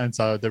hour, and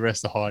so the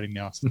rest are hiding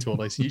now. So at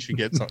least you should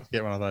get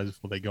one of those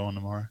before they're gone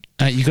tomorrow.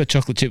 You got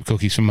chocolate chip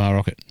cookies from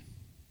Rocket.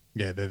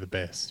 Yeah, they're the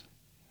best.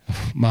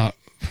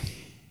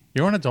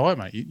 You're on a diet,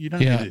 mate. You don't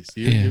do this.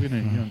 You don't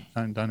even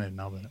know about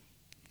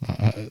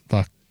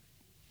it.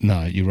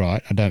 No, you're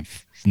right. I don't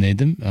need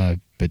them,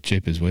 but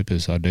jeepers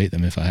weepers, I'd eat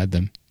them if I had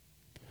them.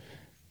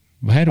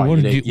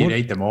 You'd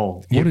eat them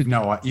all. You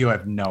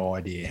have no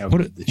idea how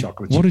good the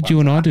chocolate. What did you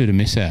and I do to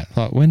miss out?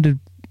 Like, when did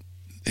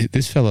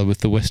this fella with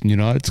the Western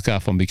United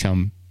scarf on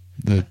become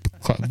the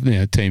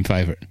team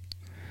favourite?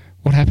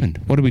 What happened?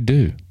 What did we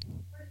do?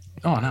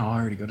 Oh no, I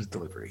already got his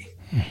delivery.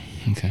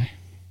 Okay.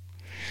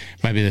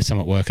 Maybe there's some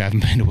at work. I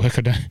haven't been to work.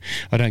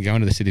 I don't go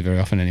into the city very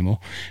often anymore.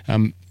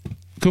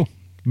 Cool.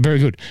 Very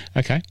good.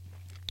 Okay.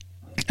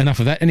 Enough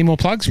of that. Any more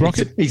plugs,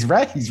 Rocket? He's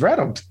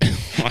rattled.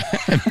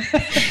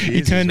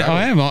 He turned.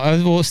 I am.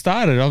 I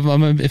started.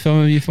 If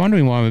you're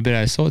wondering why I'm a bit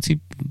out of sorts, he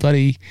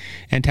bloody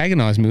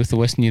antagonised me with the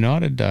Western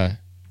United. We're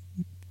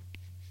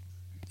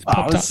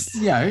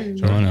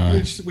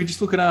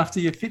just looking after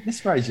your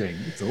fitness regime.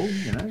 That's all.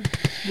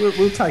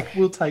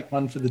 We'll take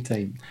one for the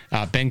team.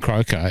 Ben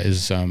Croker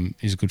is a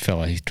good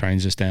fella. He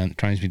trains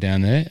me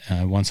down there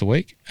once a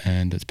week,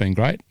 and it's been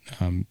great.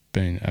 Been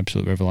an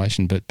absolute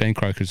revelation. But Ben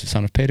Croker is the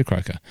son of Peter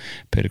Croker.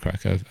 Peter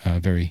Croker, a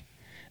very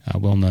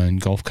well-known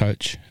golf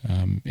coach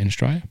in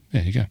Australia.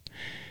 There you go.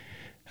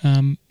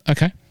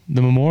 Okay,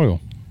 the memorial.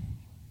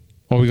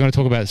 Or we're going to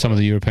talk about some of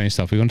the European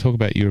stuff. We're going to talk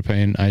about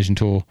European Asian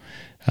Tour,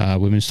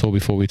 Women's Tour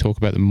before we talk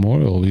about the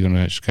memorial, or we're going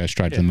to just go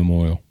straight to the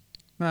memorial?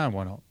 No,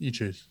 why not? You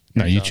choose.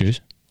 No, you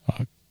choose.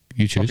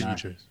 You choose. You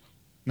choose.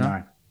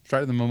 No. Straight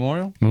to the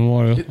memorial?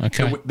 Memorial,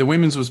 okay. The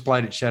women's was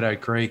played at Shadow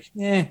Creek.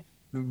 Yeah.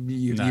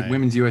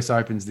 Women's US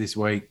Opens this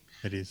week.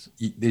 It is.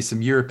 There's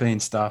some European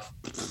stuff.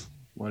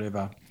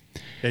 Whatever.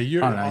 Yeah,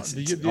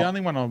 the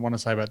only one I want to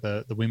say about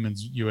the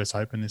women's US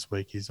Open this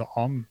week is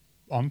I'm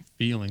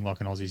feeling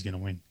like an Aussie's going to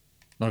win.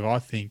 Like, I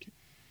think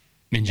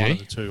Minji? one of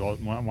the two.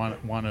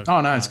 One of. Oh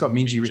no, it's got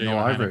Minji written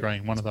all over it.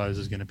 Green, one of those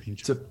is going to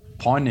pinch. It's a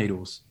Pine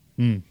Needles.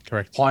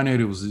 Correct. Pine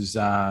Needles is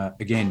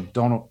again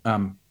Donald.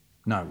 No,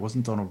 it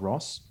wasn't Donald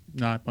Ross.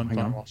 No,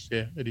 Donald Ross.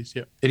 Yeah, it is.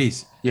 Yeah, it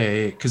is.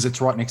 Yeah, because it's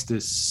right next to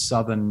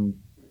Southern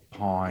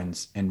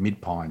Pines and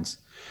Mid Pines.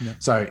 Yeah.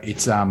 So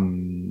it's I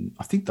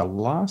think the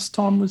last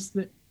time was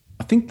that.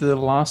 I think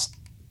because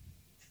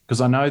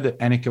I know that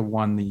Annika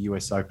won the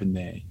US Open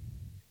there,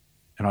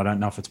 and I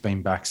don't know if it's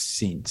been back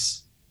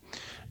since.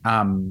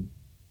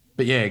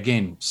 But yeah,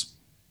 again,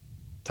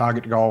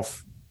 target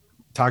golf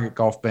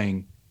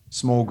being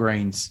small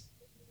greens,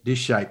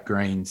 dish-shaped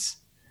greens,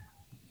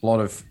 a lot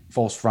of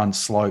false front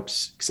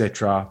slopes,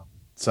 etc.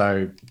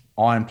 So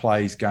iron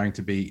play is going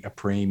to be a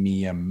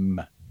premium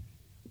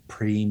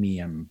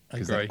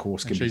because that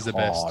course can be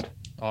hard.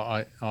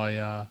 Best.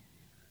 I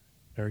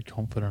very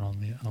confident on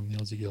the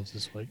Aussie girls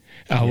this week.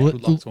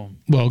 Good luck to them.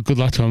 Well, good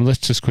luck to them. Let's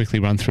just quickly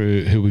run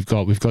through who we've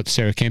got. We've got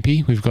Sarah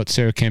Kempy. We've got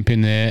Sarah Kemp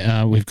in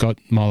there. We've got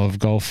Mile of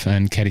Golf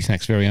and Caddy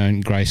Snack's very own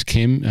Grace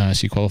Kim.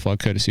 She qualified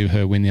courtesy of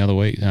her win the other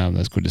week.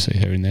 That's good to see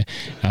her in there.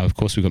 Of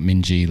course, we've got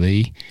Minji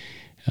Lee.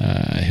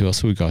 Who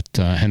else? We've got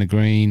Hannah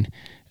Green,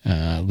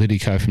 Liddy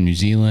Coe from New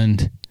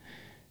Zealand.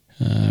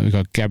 We've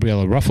got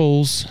Gabriella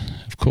Ruffles.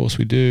 Of course,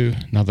 we do.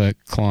 Another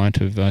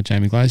client of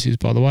Jamie Glazier's,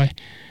 by the way.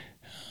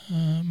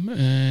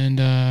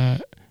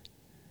 And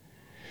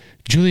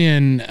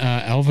Julian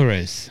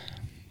Alvarez.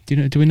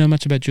 Do we know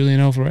much about Julian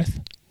Alvarez?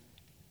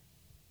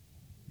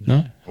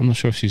 No? I'm not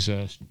sure if she's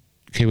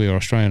Kiwi or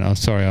Australian. I'm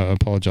sorry, I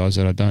apologise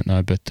that I don't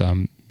know, but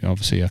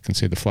obviously I can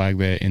see the flag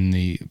there in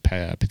the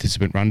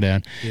participant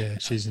rundown. Yeah,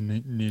 she's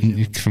in New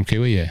Zealand. From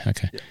Kiwi, yeah,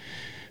 okay. Yeah.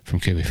 From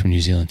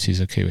New Zealand. She's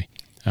a Kiwi.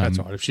 That's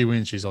right. If she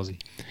wins, she's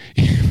Aussie.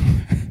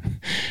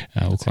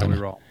 We'll claim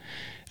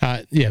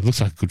it. It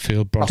looks like a good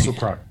field. Russell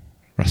Crowe.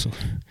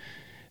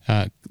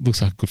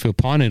 Looks like a good field.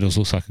 Pine Needles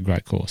looks like a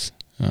great course.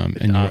 And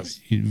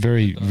you're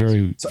very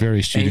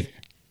astute.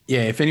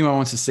 If anyone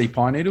wants to see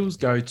Pine Needles,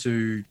 go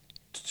to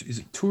is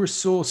it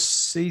Tourist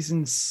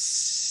season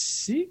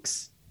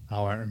 6?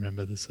 I won't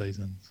remember the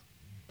seasons,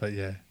 but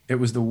yeah, it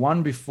was the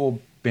one before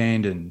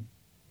Bandon.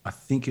 I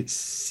think it's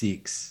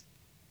 6,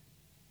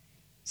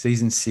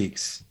 season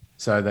 6.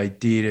 So they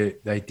did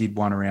it. They did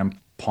one around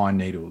pine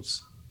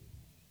needles,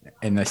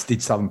 and they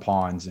did southern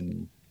pines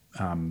and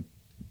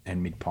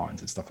mid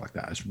pines and stuff like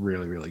that. It's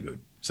really, really good.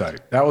 So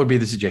that would be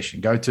the suggestion.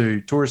 Go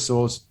to Tourist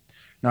Source,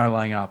 No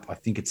Laying Up. I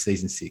think it's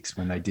season 6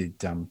 when they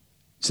did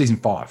season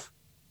 5.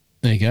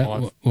 There you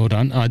go. Well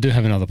done. I do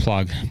have another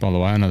plug, by the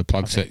way. Another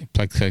plug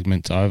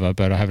segment's over,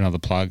 but I have another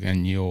plug,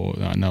 and your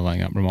No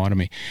Laying Up reminded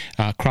me.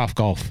 Craft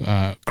Golf.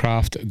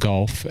 Craft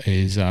Golf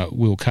is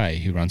Will Kay,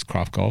 who runs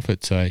Craft Golf.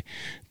 It's a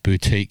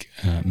boutique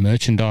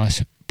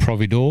merchandise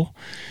providor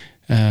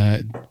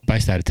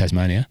based out of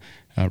Tasmania,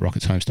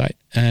 Rocket's home state.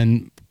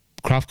 And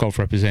Craft Golf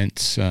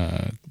represents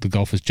the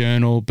Golfer's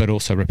Journal, but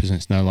also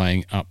represents No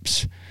Laying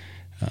Up's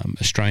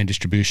Australian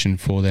distribution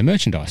for their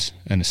merchandise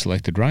and a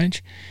selected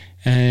range.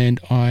 And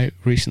I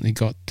recently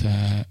got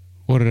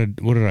what did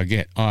I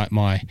get?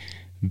 My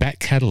back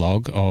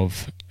catalogue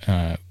of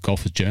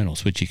Golfer's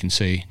Journals, which you can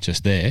see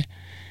just there.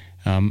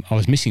 I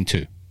was missing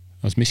 2.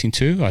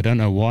 I don't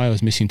know why I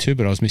was missing 2,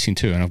 but I was missing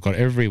 2. And I've got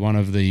every one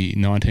of the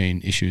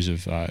 19 issues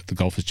of the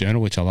Golfer's Journal,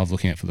 which I love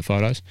looking at for the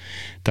photos.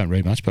 Don't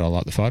read much, but I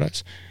like the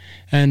photos.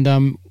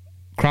 And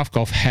Craft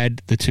Golf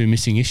had the 2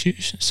 missing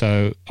issues,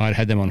 so I'd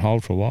had them on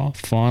hold for a while.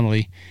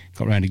 Finally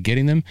got around to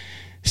getting them.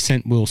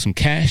 Sent Will some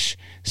cash,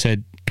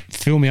 said,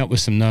 fill me up with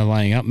some No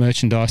Laying Up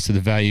merchandise to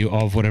the value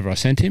of whatever I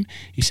sent him.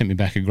 He sent me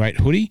back a great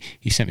hoodie.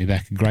 He sent me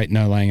back a great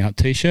No Laying Up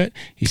t-shirt.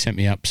 He sent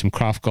me up some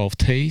Craft Golf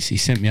tees. He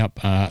sent me up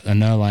a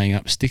No Laying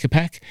Up sticker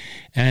pack,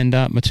 and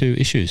my 2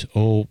 issues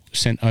all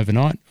sent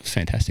overnight. It was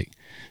fantastic.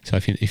 So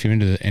if you're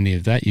into any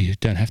of that, you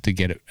don't have to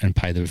get it and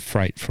pay the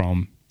freight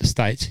from the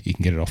States. You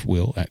can get it off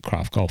Will at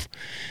Craft Golf.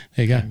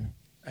 There you go.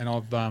 And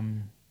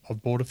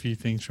I've bought a few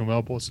things from Will.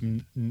 I bought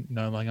some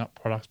No Laying Up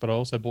products, but I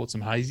also bought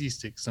some hazy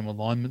sticks, some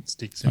alignment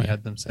sticks, and we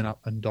had them sent up,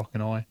 and Doc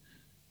and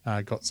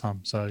I got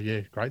some. So,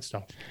 yeah, great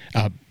stuff.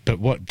 But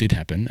what did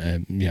happen,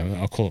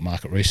 I'll call it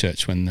market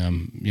research when,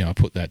 I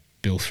put that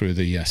bill through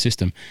the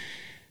system.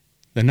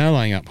 The No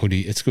Laying Up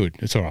hoodie, it's good.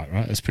 It's all right?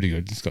 It's pretty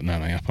good. It's got No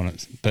Laying Up on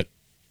it. But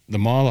the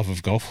Mile Off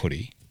of Golf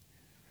hoodie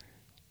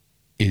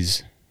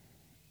is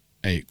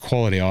a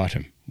quality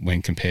item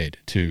when compared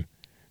to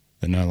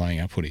the No Laying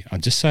Up hoodie. I'll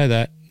just say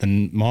that the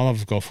Mile Off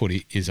of Golf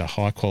hoodie is a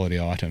high quality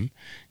item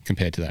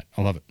compared to that.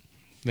 I love it.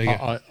 There you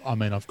go. I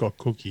mean, I've got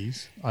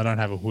cookies. I don't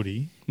have a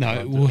hoodie. No,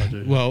 I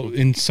do well,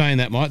 in saying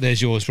that, Mike,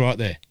 there's yours right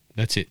there.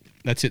 That's it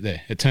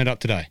there. It turned up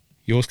today.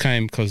 Yours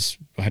came because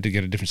I had to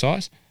get a different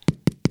size.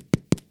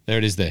 There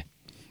it is there.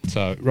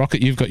 So,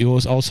 Rocket, you've got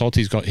yours. Old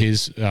Salty's got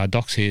his.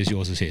 Doc's here's.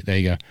 Yours is here. There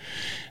you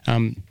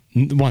go.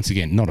 Once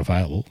again, not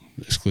available.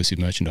 Exclusive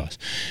merchandise.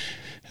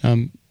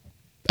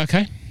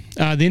 Okay.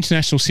 The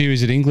International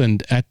Series at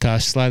England at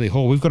Slaley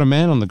Hall. We've got a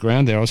man on the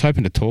ground there. I was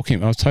hoping to talk to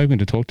him. I'm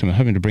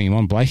hoping to bring him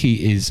on.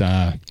 Blakey is,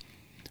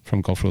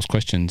 from Golf Rules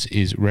Questions,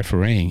 is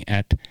refereeing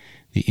at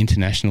the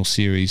International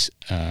Series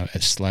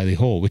at Slaley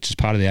Hall, which is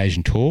part of the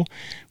Asian Tour,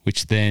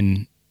 which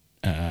then,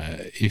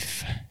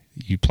 if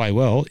you play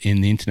well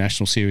in the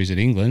International Series at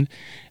England,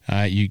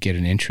 you get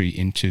an entry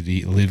into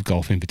the Live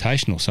Golf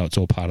Invitational. So it's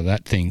all part of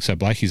that thing. So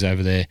Blakey's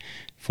over there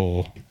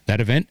for that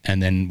event,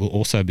 and then we'll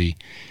also be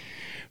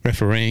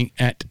refereeing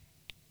at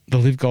the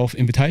Live Golf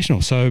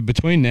Invitational. So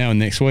between now and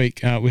next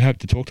week, we hope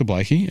to talk to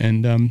Blakey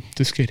and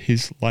just get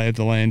his lay of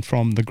the land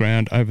from the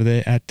ground over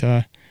there at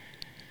the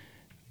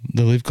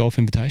Live Golf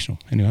Invitational.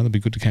 Anyway, that'll be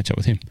good to catch up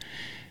with him.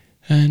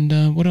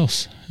 And what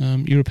else?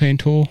 European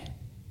Tour.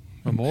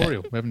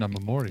 Memorial. We haven't done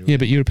Memorial. Yeah,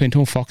 but European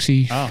Tour,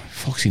 Foxy.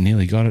 Foxy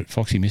nearly got it.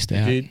 Foxy missed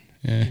out. He did.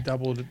 Yeah.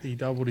 He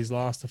doubled his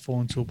last to fall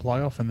into a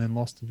playoff and then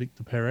lost to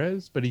Victor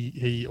Perez. But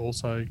he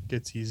also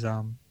gets his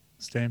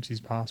stamps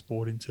his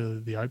passport into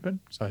the Open.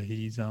 So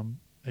he's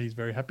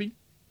very happy.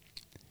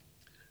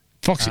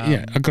 Foxy,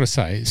 I've got to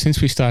say,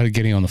 since we started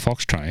getting on the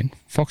Fox train,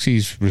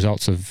 Foxy's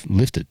results have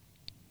lifted.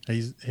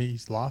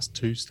 His last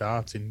 2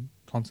 starts in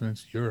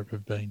continental Europe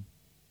have been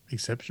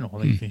exceptional.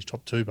 I think he finished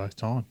top 2 both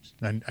times,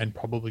 and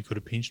probably could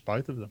have pinched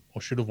both of them,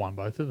 or should have won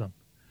both of them,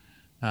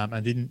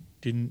 and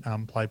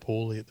didn't play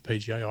poorly at the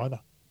PGA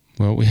either.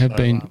 Well, we have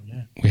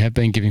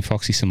been giving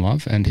Foxy some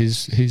love, and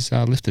he's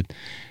lifted.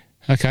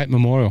 Okay,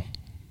 Memorial,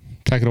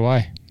 take it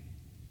away.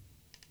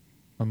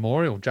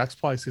 Memorial, Jack's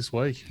place this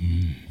week.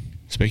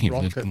 Speaking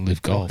of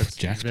live golf, Rocket's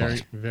Jack's very,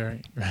 place.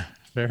 Very,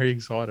 very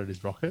excited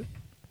is Rocket.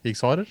 You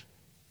excited?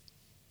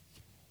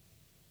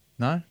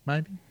 No,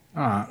 maybe.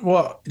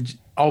 Well,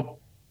 I'll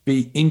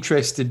be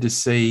interested to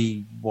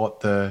see what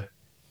the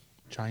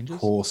Changes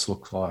course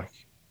looks like.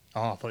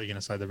 Oh, I thought you were going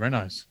to say the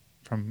Renos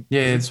from.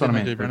 Yeah, that's what I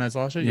meant. Did Renos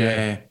last year?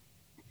 Yeah.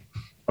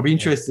 I'll be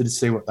interested to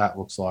see what that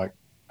looks like,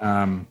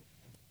 and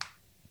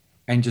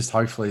just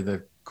hopefully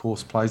the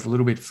course plays a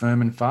little bit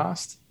firm and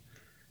fast.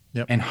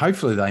 Yep. And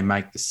hopefully they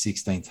make the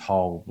 16th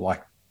hole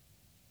like,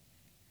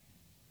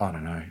 I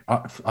don't know.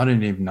 I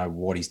don't even know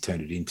what he's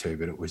turned it into,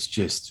 but it was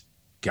just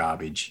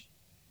garbage.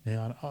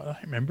 Yeah, I don't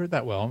remember it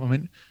that well. I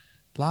mean,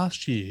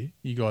 last year,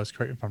 you guys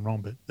correct me if I'm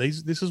wrong, but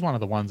this is one of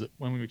the ones that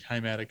when we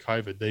came out of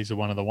COVID, these are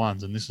one of the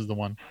ones, and this is the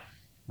one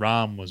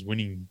Rahm was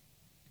winning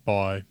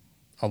by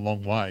a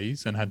long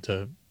ways and had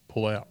to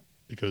pull out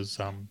because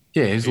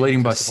Yeah, he was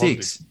leading by tested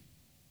positive.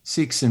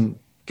 six, and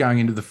going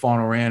into the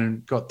final round,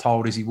 and got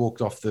told as he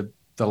walked off the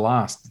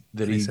last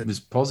that And he he said- was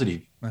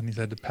positive. And he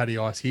said to Paddy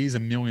Ice, "Here's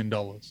 $1 million.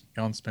 Go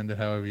and spend it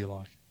however you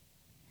like."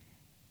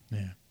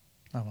 Yeah.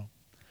 Oh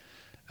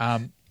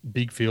well.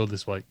 Big field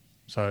this week.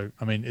 So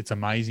I mean, it's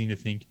amazing to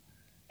think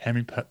how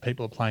many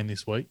people are playing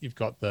this week. You've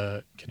got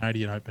the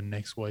Canadian Open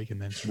next week,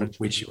 and then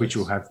Which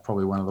will have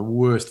probably one of the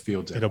worst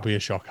fields ever. It'll be a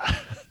shocker.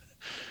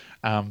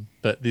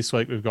 But this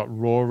week we've got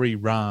Rory,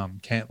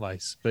 Rahm, Cantlay,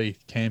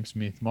 Spieth, Cam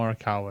Smith,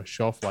 Morikawa,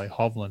 Schauffele,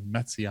 Hovland,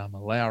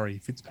 Matsuyama, Lowry,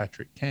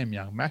 Fitzpatrick, Cam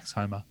Young, Max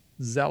Homer,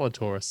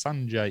 Zalatora,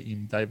 Sanjay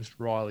Im, Davis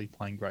Riley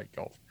playing great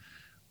golf.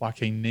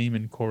 Joaquin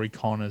Neiman, Corey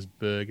Connors,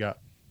 Berger,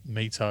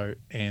 Mito,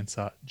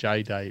 Answer,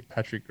 J Day,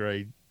 Patrick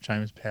Reed,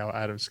 James Power,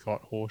 Adam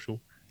Scott, Horschel.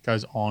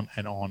 Goes on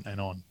and on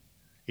and on.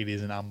 It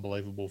is an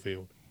unbelievable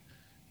field.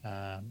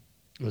 It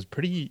was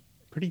pretty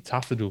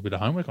tough to do a bit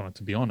of homework on it,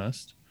 to be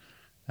honest.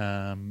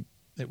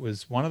 It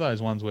was one of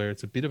those ones where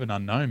it's a bit of an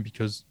unknown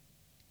because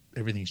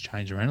everything's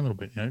changed around a little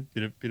bit.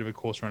 Bit of a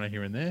course runner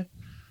here and there.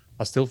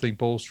 I still think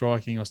ball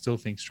striking. I still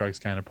think strokes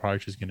gain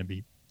approach is going to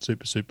be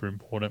super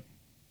important.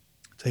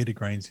 Tee to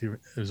greens here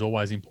is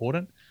always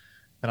important.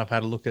 And I've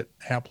had a look at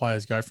how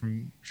players go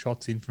from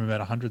shots in from about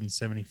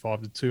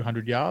 175 to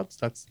 200 yards.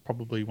 That's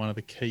probably one of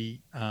the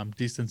key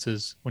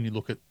distances when you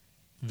look at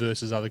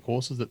versus other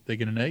courses that they're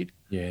going to need.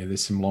 Yeah,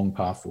 there's some long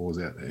par fours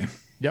out there.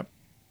 Yep.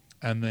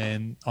 And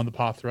then on the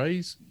par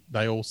threes,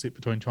 they all sit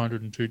between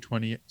 200 and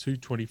 220,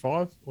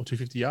 225 or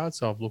 250 yards.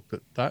 So I've looked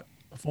at that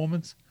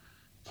performance.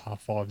 Par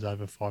fives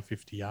over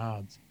 550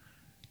 yards.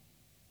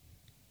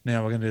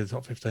 Now we're going to do the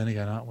top 15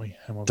 again, aren't we?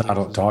 And we'll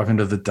Dive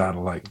into the data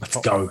lake. Let's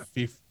top go.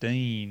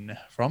 15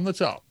 from the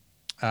top.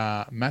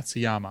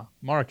 Matsuyama,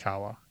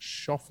 Morikawa,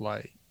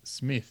 Schauffele,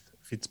 Smith,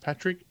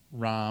 Fitzpatrick,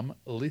 Rahm,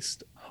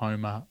 List,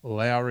 Homer,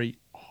 Lowry,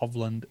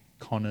 Hovland,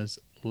 Connors,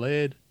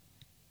 Laird.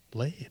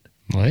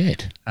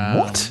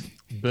 What?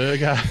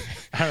 Berger,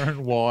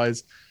 Aaron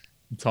Wise,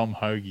 and Tom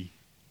Hoagie.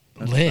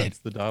 That's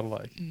the data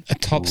lake. A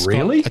top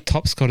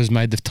Scott has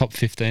made the top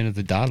 15 of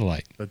the data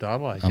lake. The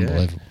data lake,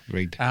 Unbelievable.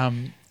 Rigged.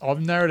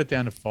 I've narrowed it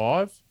down to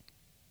 5.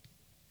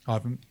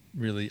 I've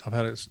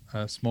had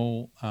a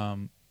small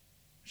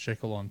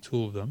shekel on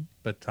 2 of them,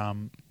 but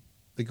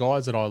the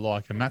guys that I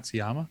like are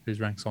Matsuyama, who's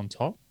ranks on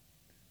top.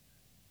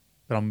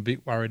 But I'm a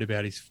bit worried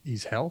about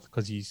his health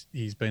because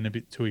he's been a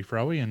bit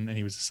tooey-froey and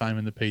he was the same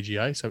in the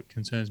PGA, so it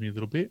concerns me a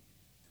little bit.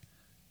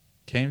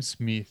 Cam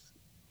Smith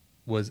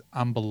was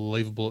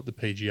unbelievable at the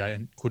PGA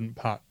and couldn't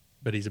putt,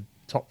 but he's a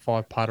top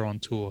 5 putter on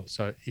tour.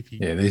 So if he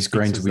these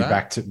greens will be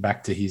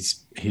back to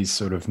his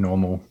sort of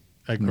normal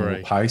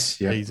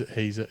pace. Yeah,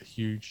 he's a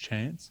huge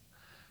chance.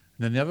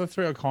 And then the other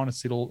 3 I kind of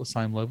sit all at the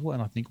same level,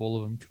 and I think all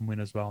of them can win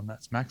as well. And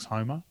that's Max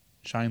Homer,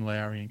 Shane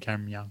Lowry, and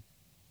Cameron Young.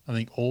 I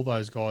think all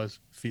those guys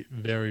fit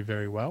very,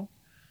 very well.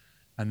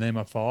 And they're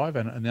my 5.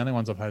 And the only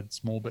ones I've had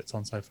small bets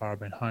on so far have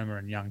been Homer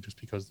and Young,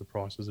 just because the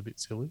price was a bit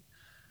silly.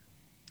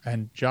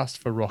 And just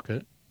for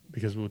Rocket,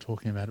 because we were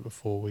talking about it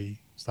before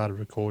we started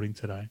recording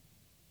today,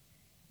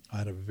 I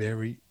had a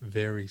very,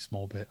 very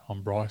small bet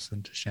on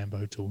Bryson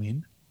DeChambeau to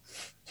win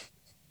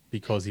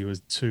because he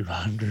was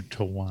 200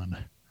 to 1.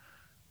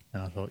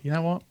 And I thought, you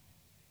know what?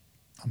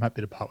 I'm happy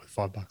to part with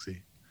 $5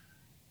 here.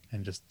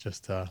 And just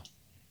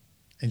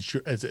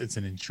it's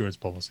an insurance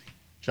policy,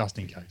 just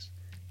in case.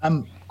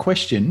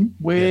 Question: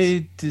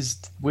 Where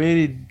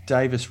did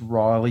Davis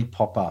Riley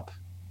pop up?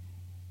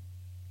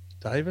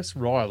 Davis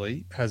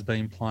Riley has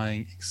been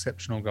playing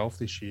exceptional golf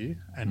this year,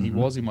 and he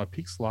was in my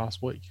picks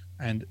last week.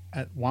 And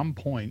at one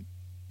point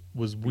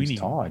was winning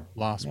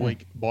last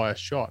week by a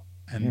shot,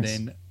 and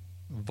then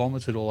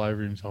vomited all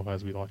over himself,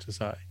 as we like to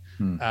say.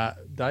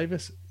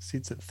 Davis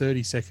sits at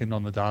 32nd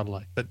on the data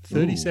lake, but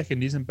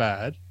 32nd isn't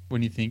bad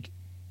when you think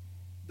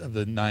of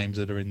the names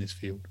that are in this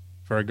field.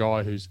 For a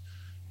guy who's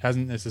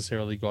hasn't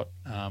necessarily got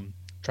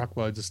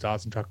truckloads of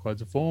starts and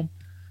truckloads of form.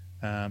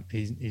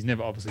 He's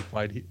never obviously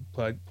played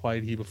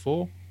here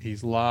before.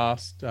 His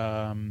last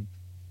 5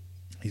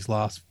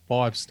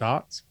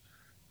 starts,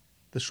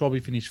 the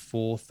Schwab finished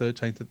 4th,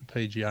 13th at the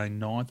PGA,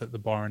 9th at the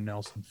Byron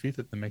Nelson, 5th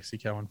at the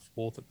Mexico, and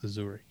 4th at the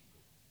Zurich.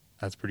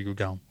 That's pretty good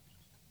going.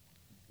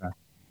 Okay.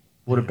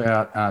 What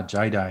about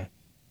J-Day?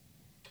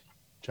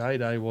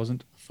 J-Day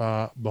wasn't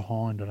far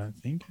behind, I don't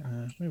think.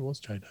 Where was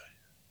J-Day?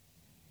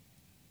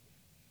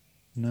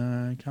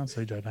 No, can't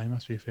see J-Day. He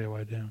must be a fair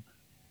way down.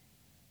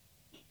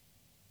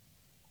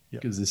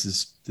 Because this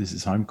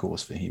is home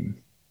course for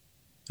him,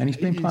 and he's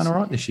been playing all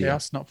right this year.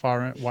 House not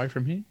far away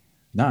from here.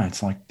 No,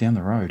 it's like down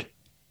the road.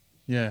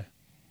 Yeah,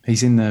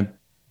 he's in the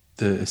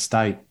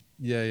estate.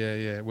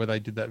 Yeah, where they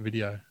did that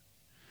video.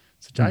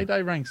 So J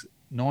Day ranks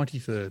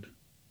 93rd.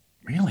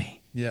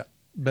 Really? Yeah,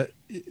 but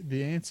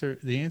the answer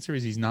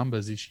is his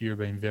numbers this year have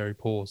been very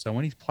poor. So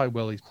when he's played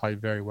well, he's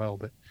played very well.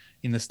 But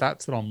in the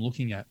stats that I'm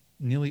looking at,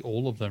 nearly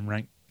all of them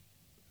rank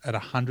at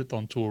 100th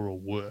on tour or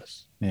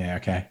worse. Yeah.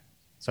 Okay.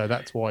 So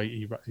that's why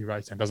he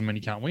rates down. Doesn't mean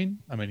he can't win.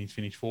 I mean, he's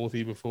finished 4th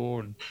here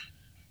before, and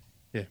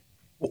yeah.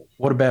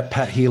 What about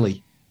Pat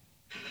Healy?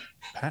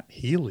 Pat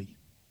Healy.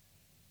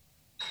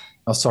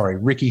 Oh, sorry,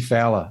 Ricky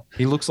Fowler.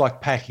 He looks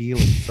like Pat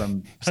Healy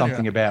from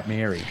Something About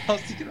Mary. I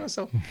was thinking to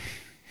myself,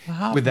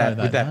 with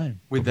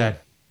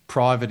that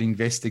private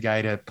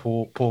investigator,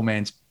 poor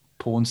man's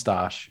porn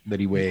stash that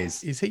he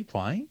wears. Is he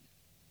playing?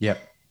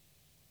 Yep.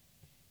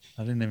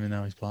 I didn't even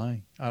know he's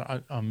playing.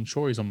 I'm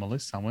sure he's on my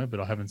list somewhere, but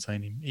I haven't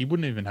seen him. He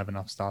wouldn't even have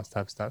enough stars to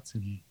have stats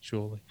in here,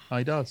 surely. Oh,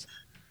 he does.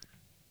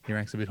 He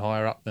ranks a bit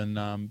higher up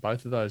than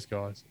both of those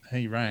guys.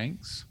 He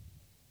ranks...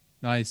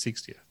 No, he's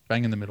 60th.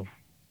 Bang in the middle.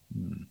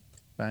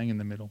 Bang in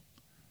the middle.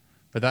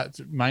 But that's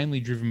mainly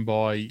driven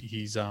by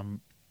his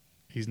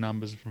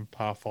numbers from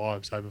par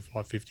fives over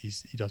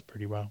 550s. He does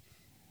pretty well.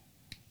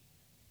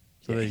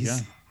 So there you go.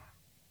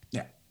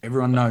 Yeah,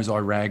 everyone knows I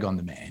rag on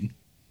the man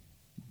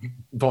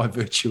by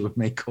virtue of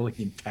me calling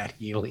him Pat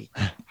Healy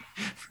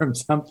from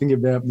Something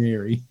About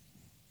Mary.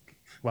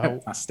 Well,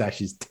 that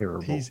mustache is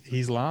terrible.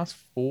 His last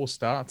 4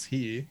 starts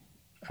here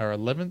are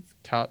 11th,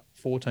 cut,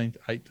 14th,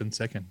 8th, and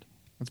 2nd.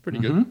 That's pretty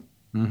good.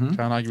 Can't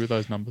argue with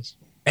those numbers.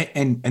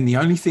 And the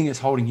only thing that's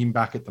holding him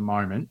back at the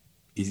moment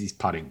is his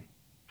putting.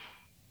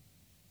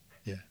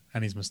 Yeah,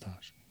 and his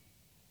moustache.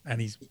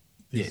 And his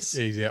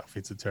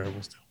outfits are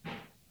terrible still.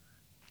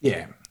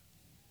 Yeah.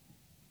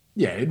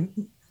 Yeah.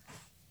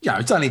 Yeah,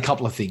 it's only a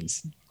couple of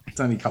things. It's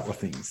only a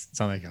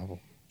couple.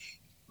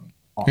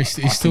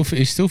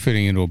 He's still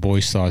fitting into a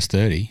boy's size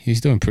 30.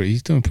 He's doing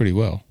pretty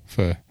well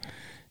for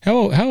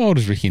how old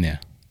is Ricky now?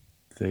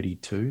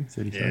 32,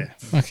 33. Yeah.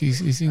 Like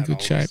he's in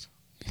good shape.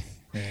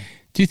 Yeah.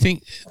 Do you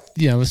think,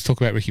 let's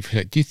talk about Ricky for a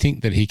sec. Do you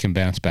think that he can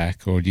bounce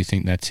back, or do you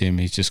think that's him?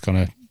 He's just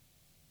going to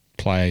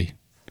play,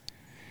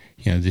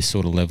 this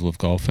sort of level of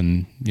golf,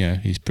 and,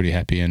 he's pretty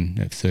happy, and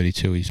at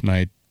 32 he's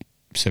made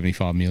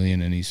 75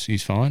 million and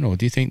he's fine? Or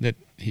do you think that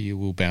he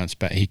will bounce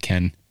back, he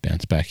can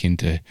bounce back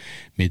into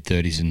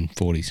mid-30s and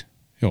 40s,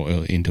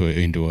 or into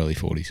early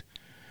 40s?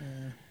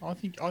 I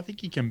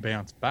think he can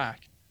bounce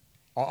back.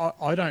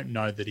 I don't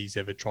know that he's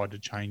ever tried to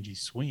change his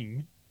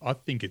swing. I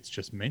think it's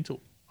just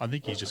mental. I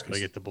think he's just got to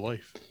get the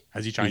belief.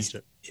 Has he changed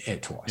it? Yeah,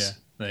 twice. Yeah,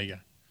 there you go.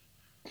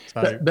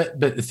 So, but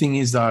the thing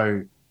is,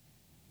 though,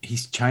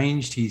 he's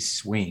changed his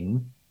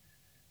swing,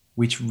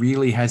 which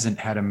really hasn't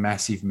had a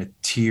massive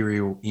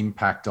material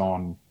impact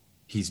on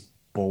his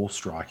ball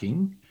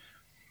striking.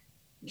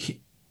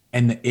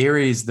 And the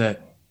areas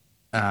that,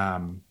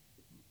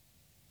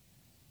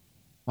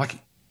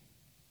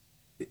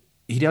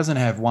 he doesn't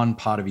have one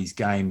part of his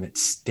game that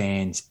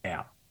stands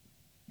out.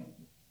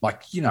 I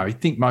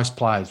think most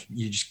players,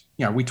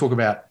 we talk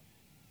about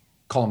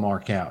Colin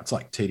Morikawa, it's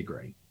like T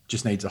degree,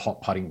 just needs a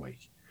hot putting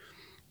week.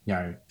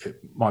 It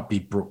might be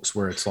Brooks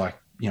where it's like,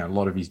 a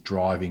lot of his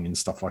driving and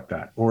stuff like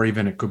that. Or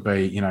even it could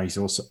be, he's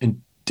also,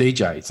 and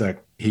DJ, so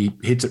he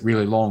hits it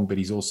really long, but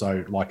he's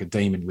also like a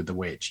demon with the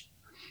wedge.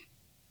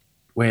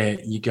 Where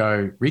you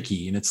go,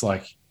 Ricky, and it's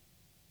like,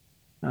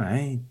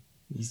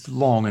 he's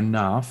long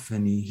enough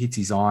and he hits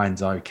his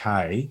irons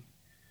okay.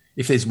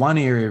 If there's one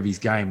area of his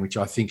game which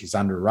I think is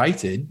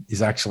underrated,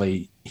 is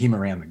actually him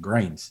around the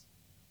greens.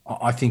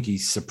 I think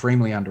he's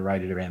supremely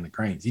underrated around the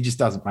greens. He just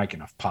doesn't make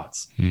enough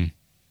putts.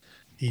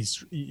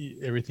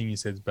 Everything you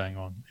said is bang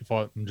on.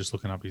 I'm just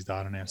looking up his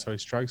data now. So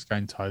his strokes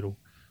gained total,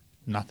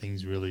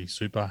 nothing's really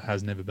super,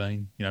 has never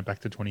been, back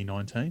to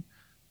 2019,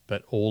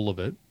 but all of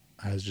it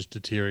has just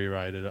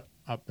deteriorated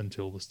up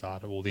until the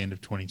start of, or the end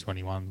of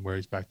 2021, where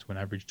he's back to an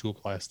average tour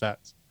player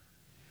stats.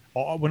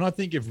 When I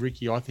think of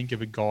Ricky, I think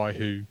of a guy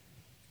who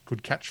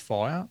could catch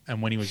fire,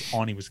 and when he was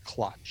on, he was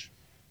clutch,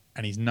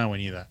 and he's nowhere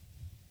near that.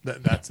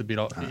 That's a bit.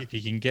 If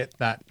he can get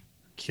that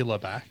killer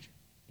back,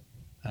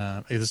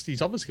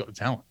 he's obviously got the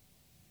talent.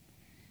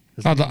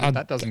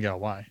 That doesn't go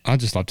away. I'd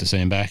just love to see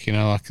him back.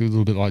 Like a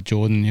little bit like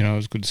Jordan. It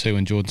was good to see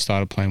when Jordan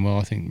started playing well.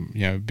 I think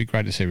it'd be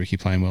great to see Ricky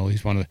playing well.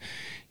 He's one of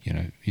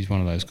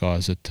those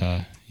guys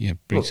that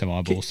brings some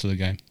eyeballs to the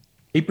game.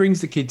 He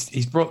brings the kids.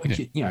 He's brought the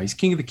kid. He's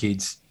king of the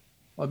kids.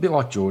 A bit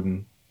like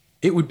Jordan.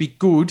 It would be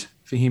good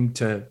for him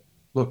to.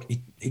 Look,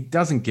 he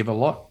doesn't give a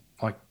lot.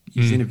 Like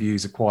his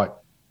interviews are quite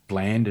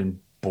bland and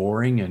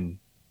boring, and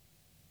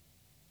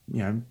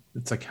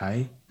it's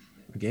okay,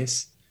 I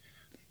guess.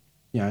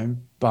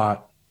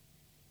 But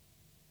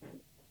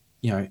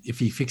if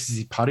he fixes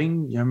his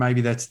putting, maybe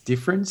that's a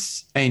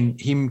difference. And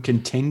him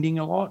contending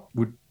a lot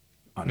would,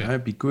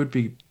 be good,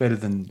 be better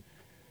than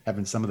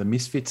having some of the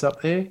misfits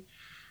up there.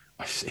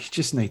 He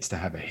just needs to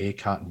have a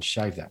haircut and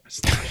shave that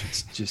moustache.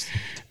 It's just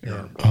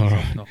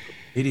terrible.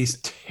 It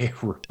is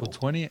terrible. Well,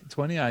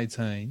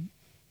 2018,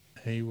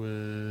 he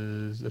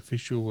was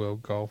official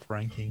world golf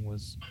ranking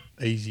was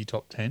easy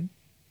top 10.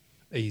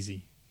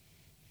 Easy.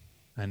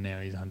 And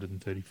now he's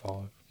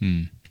 135.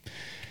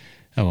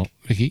 Oh, well,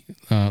 Ricky,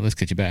 let's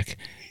get you back.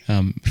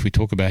 If we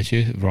talk about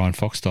you, Ryan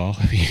Fox style,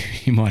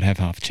 you might have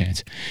half a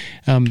chance.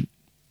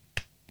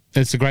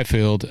 It's a great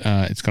field.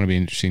 It's going to be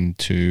interesting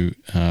to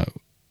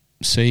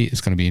see. It's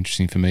going to be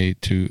interesting for me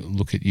to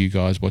look at you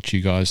guys, watch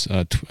you guys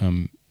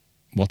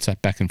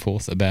WhatsApp back and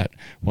forth about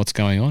what's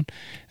going on.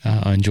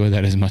 I enjoy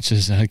that as much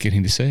as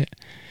getting to see it.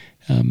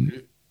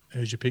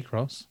 Who's your pick,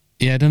 Ross?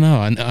 Yeah, I don't know.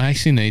 I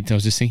actually I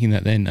was just thinking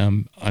that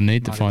then. I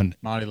need to find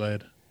Marty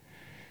Laird.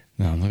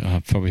 No, look,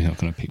 I'm probably not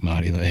going to pick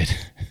Marty Laird.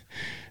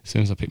 As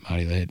soon as I pick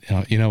Marty Laird,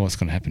 you know what's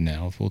going to happen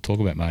now. We'll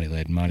talk about Marty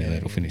Laird. Marty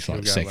Laird will finish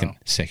like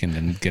second,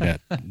 and get out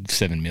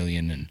 7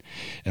 million,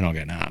 and I'll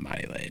go, nah,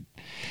 Marty Laird.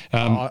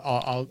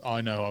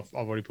 I know. I've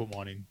already put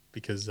mine in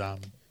because I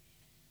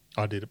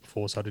did it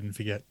before, so I didn't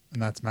forget,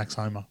 and that's Max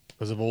Homer.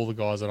 Because of all the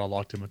guys that I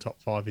liked in my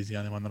top 5, he's the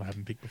only one that I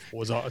haven't picked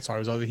before. It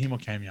was either him or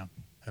Cam Young,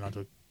 and I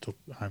took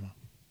Homer.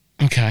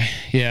 Okay,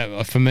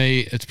 yeah. For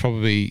me, it's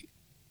probably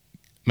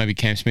maybe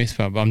Cam Smith,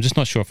 but I'm just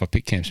not sure if I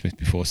picked Cam Smith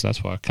before, so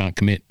that's why I can't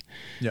commit.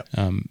 Yeah.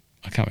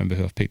 I can't remember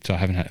who I've picked, so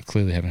I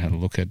clearly haven't had a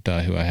look at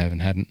who I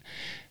hadn't.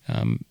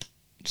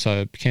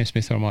 So Cam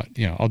Smith,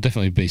 I'll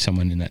definitely be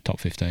someone in that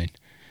top 15.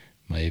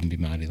 May even be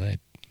Marty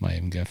Laird. May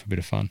even go for a bit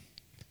of fun.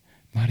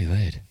 Marty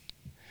Laird.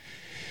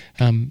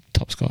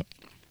 Top Scott.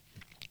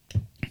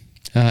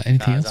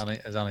 Anything else?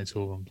 There's only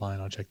 2 of them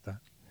playing. I checked that.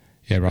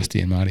 Yeah,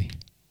 Rusty and Marty.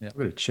 Yeah, I've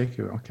got to check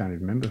who. I can't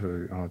even remember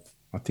who.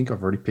 I think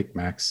I've already picked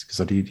Max because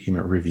I did him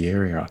at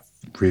Riviera,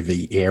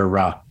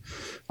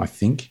 I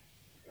think.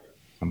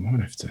 I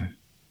might have to.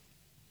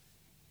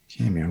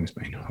 Cam Young's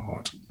been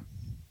hot.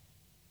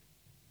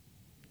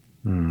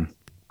 Don't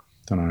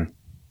know.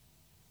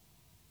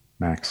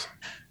 Max.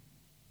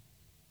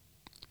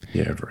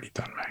 Yeah, I've already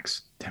done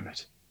Max. Damn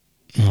it.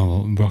 Oh,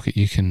 well, Rocket,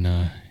 you can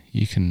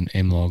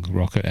MLOG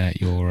Rocket at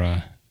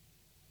your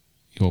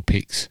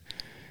picks.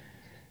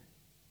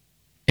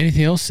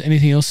 Anything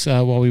else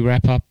while we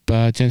wrap up?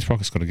 James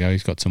Rocket's got to go.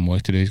 He's got some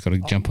work to do. He's got to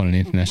jump on an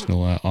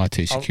international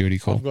IT security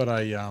call. I've got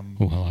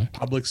a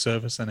public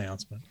service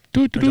announcement. I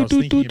was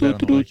thinking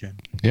about on the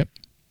weekend. Yep.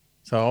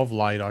 So of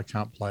late, I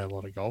can't play a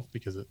lot of golf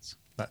because it's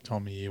that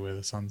time of year where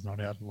the sun's not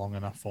out long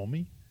enough for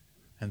me.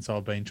 And so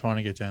I've been trying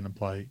to get down and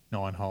play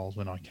 9 holes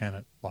when I can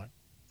at like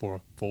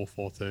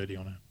 4:30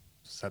 on a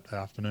Saturday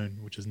afternoon,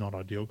 which is not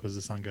ideal because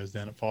the sun goes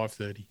down at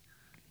 5:30.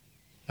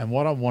 And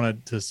what I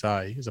wanted to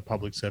say is a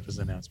public service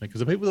announcement, because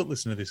the people that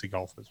listen to this are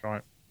golfers,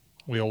 right?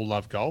 We all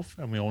love golf,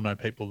 and we all know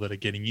people that are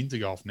getting into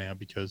golf now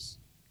because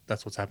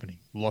that's what's happening.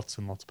 Lots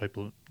and lots of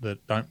people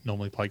that don't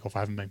normally play golf,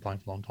 haven't been playing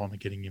for a long time, are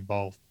getting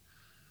involved.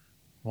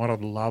 What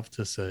I'd love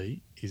to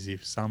see is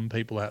if some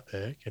people out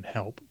there can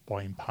help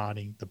by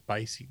imparting the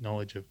basic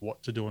knowledge of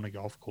what to do on a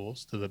golf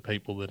course to the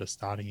people that are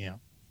starting out.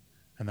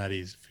 And that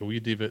is fill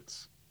your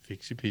divots,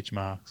 fix your pitch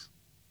marks.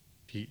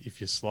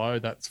 If you're slow,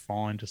 that's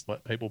fine. Just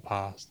let people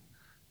pass.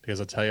 Because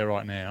I tell you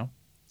right now,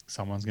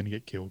 someone's going to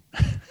get killed.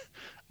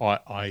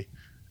 I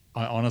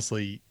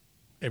honestly,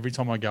 every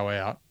time I go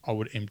out, I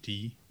would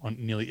empty on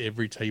nearly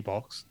every tee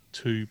box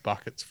 2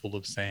 buckets full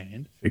of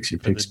sand. Fix your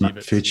picks,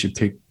 mate. Fix your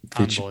pick.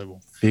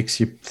 Unbelievable. Fix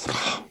your.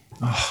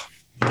 Oh,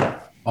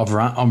 I've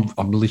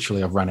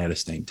run out of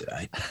steam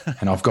today,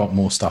 and I've got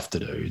more stuff to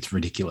do. It's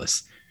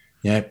ridiculous.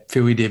 Yeah,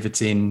 fill your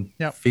divots in.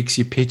 Yep. Fix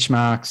your pitch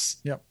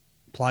marks. Yep.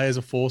 Players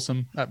are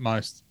foursome at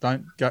most.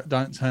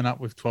 Don't turn up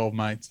with 12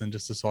 mates and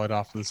just decide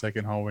after the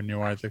second hole when you're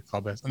away at the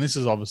clubhouse. And this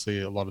is obviously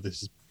a lot of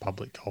this is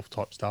public golf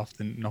type stuff.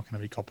 They're not going to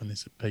be copping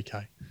this at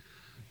PK.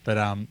 But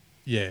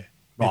yeah.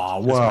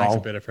 It makes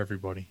it better for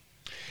everybody.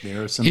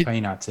 There are some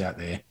peanuts out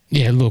there.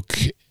 Yeah, look,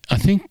 I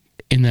think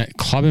in that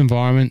club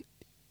environment,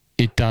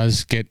 it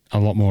does get a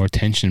lot more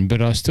attention.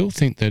 But I still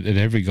think that at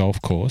every golf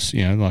course,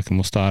 and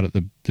we'll start at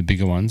the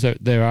bigger ones,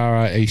 there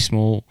are a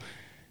small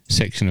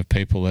section of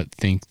people that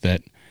think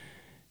that,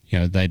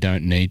 they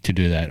don't need to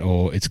do that,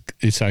 or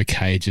it's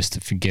okay just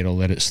to forget or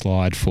let it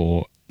slide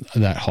for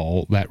that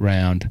hole, that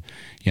round,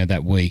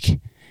 that week.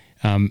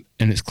 And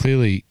it's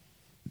clearly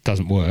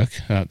doesn't work.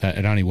 That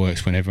it only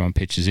works when everyone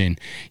pitches in.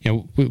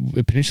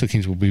 At Peninsula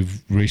Kings will be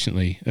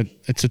recently.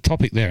 It's a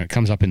topic there. It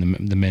comes up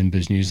in the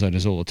members'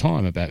 newsletters all the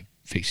time about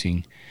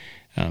fixing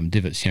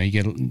divots. You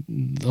get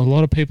a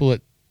lot of people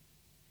at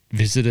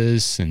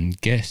visitors and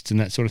guests and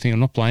that sort of thing. I'm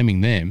not blaming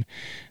them,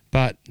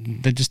 but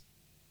they just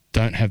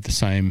don't have the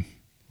same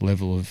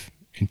level of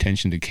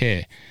intention to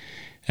care.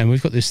 And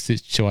we've got this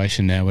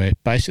situation now where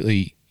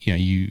basically,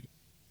 you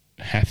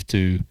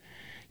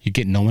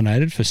get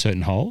nominated for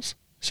certain holes.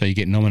 So you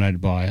get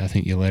nominated by, I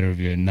think, your letter of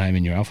your name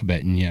and your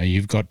alphabet, and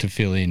you've got to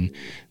fill in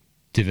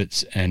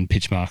divots and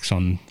pitch marks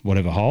on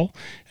whatever hole.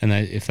 And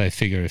if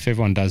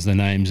everyone does the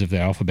names of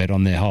their alphabet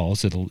on their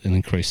holes, it'll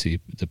increase the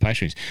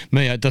page ranks.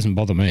 Me, it doesn't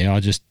bother me. I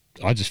just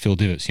fill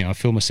divots. I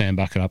fill my sand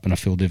bucket up and I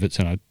fill divots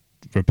and I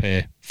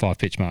repair 5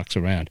 pitch marks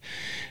around.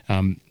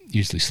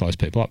 Usually slows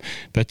people up.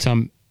 But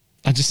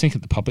I just think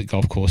at the public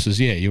golf courses,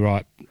 yeah, you're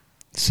right.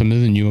 Some of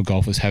the newer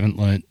golfers haven't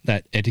learnt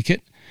that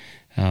etiquette.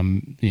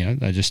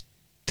 They just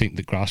think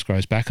that grass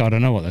grows back. I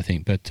don't know what they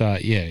think, but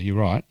yeah, you're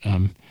right.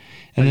 And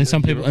then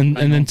some people, and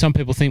then some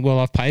people think, well,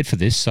 I've paid for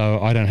this, so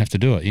I don't have to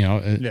do it.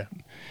 Yeah.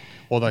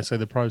 Or they say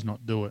the pros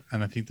not do it,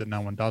 and I think that no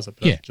one does it,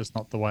 but that's just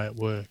not the way it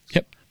works.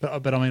 Yep.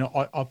 But I mean,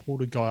 I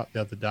pulled a guy up the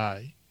other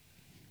day,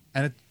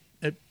 and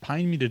it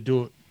pained me to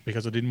do it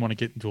because I didn't want to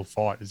get into a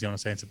fight, is the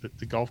honest answer. But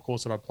the golf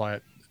course that I play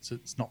at,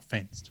 it's not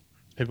fenced.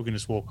 People can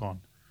just walk on.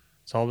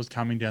 So I was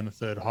coming down the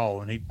 3rd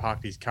hole, and he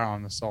parked his car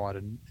on the side,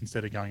 and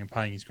instead of going and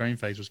paying his green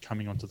fees, was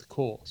coming onto the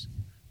course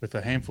with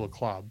a handful of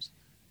clubs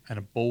and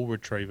a ball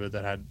retriever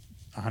that had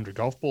 100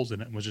 golf balls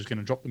in it and was just going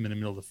to drop them in the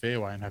middle of the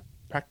fairway and have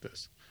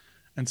practice.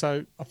 And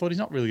so I thought he's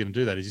not really going to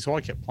do that. So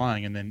I kept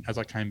playing. And then as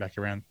I came back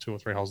around 2 or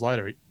 3 holes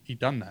later, he'd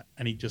done that.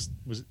 And he just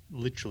was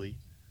literally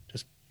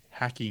just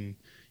hitting,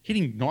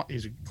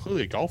 he's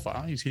clearly a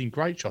golfer. He's hitting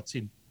great shots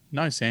in.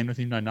 No sand with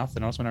him, no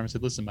nothing. I just went over and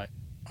said, listen, mate,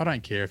 I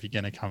don't care if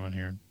you're going to come in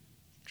here and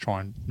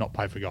try and not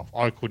play for golf.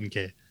 I couldn't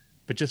care.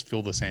 But just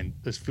fill the sand.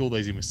 Just fill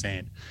these in with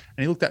sand.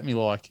 And he looked at me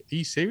like, are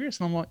you serious?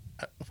 And I'm like,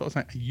 I felt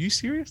like, are you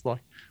serious?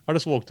 Like, I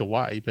just walked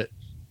away. But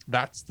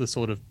that's the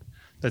sort of,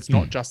 that's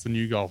not just the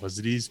new golfers.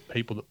 It is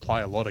people that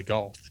play a lot of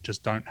golf that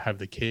just don't have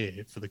the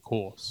care for the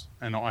course.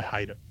 And I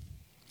hate it.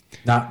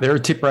 Nah, there are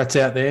tip rats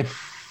out there.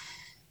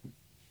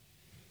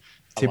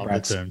 I love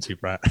the term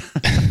tip rat.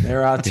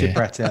 There are tip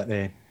rats out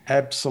there.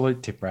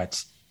 Absolute tip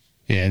rats.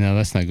 Yeah, no,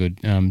 that's no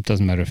good.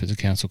 Doesn't matter if it's a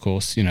council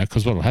course,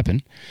 because what will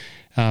happen,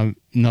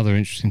 another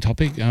interesting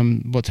topic,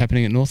 what's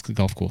happening at Northcote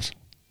Golf Course?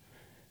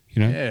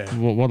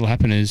 What will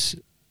happen is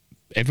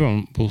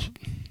everyone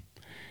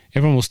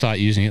will start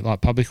using it,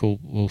 like public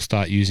will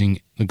start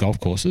using the golf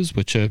courses,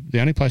 which are the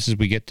only places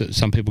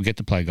some people get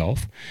to play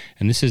golf.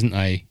 And this isn't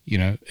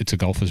it's a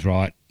golfer's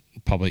right,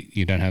 public,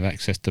 you don't have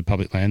access to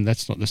public land.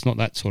 That's not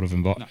that sort of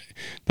environment.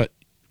 No. But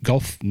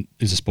golf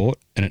is a sport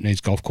and it needs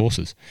golf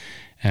courses.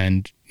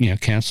 And,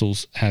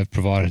 councils have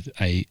provided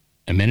a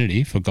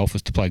amenity for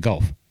golfers to play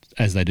golf,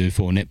 as they do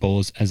for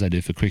netballers, as they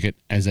do for cricket,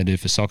 as they do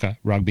for soccer,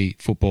 rugby,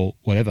 football,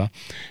 whatever.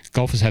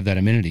 Golfers have that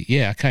amenity.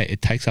 Yeah, okay,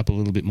 it takes up a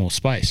little bit more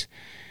space.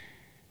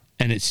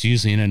 And it's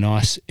usually in a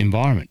nice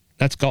environment.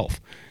 That's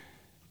golf.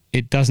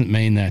 It doesn't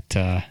mean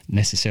that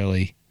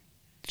necessarily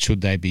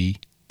should they be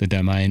the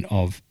domain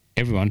of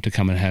everyone to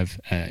come and have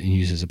and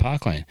use as a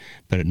parkland.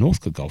 But at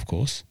Northcote Golf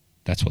Course,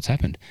 that's what's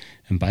happened.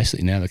 And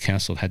basically now the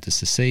council had to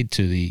secede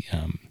to the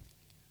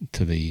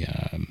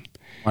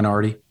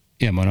minority.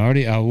 Yeah,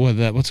 minority.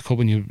 What's it called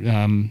when you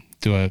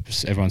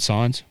everyone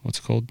signs? What's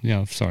it called?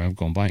 Sorry, I've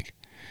gone blank.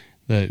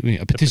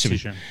 A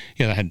petition.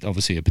 Yeah, they had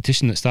obviously a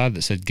petition that started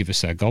that said, give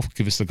us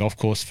the golf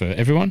course for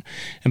everyone.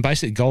 And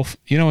basically golf,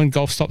 when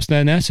golf stops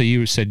there now, so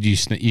you said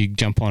you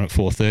jump on at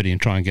 4:30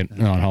 and try and get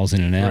 9 holes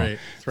in an hour.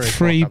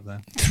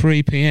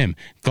 3 p.m.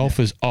 Golf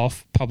is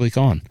off, public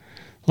on.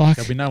 Like,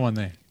 there'll be no one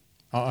there.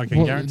 I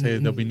can guarantee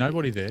there'll be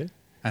nobody there.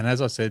 And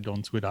as I said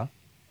on Twitter,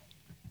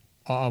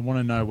 I want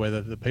to know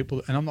whether the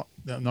people, and I'm not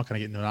going to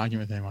get into an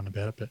argument with anyone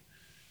about it, but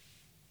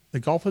the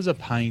golfers are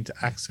paying to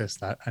access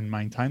that and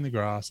maintain the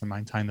grass and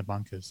maintain the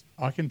bunkers.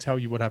 I can tell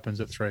you what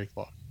happens at 3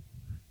 o'clock.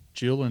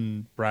 Jill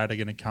and Brad are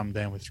going to come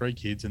down with 3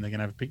 kids and they're going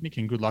to have a picnic,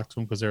 and good luck to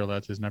them because they're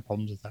allowed to. There's no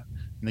problems with that.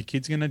 And the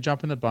kids are going to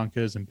jump in the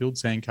bunkers and build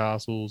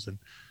sandcastles and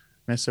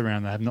mess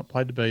around. They have not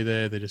played to be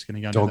there. They're just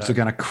going to go. Dogs are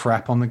going to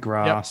crap on the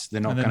grass. Yep.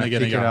 They're not going to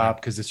pick it up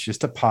because it's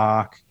just a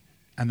park.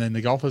 And then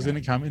the golfer's going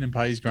to come in and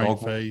pay his green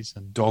fees.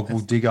 And dog will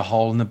dig a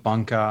hole in the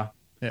bunker.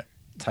 Yeah.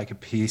 Take a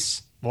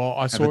piss. Well,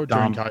 I saw it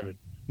during COVID.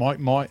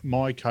 My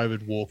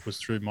COVID walk was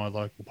through my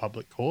local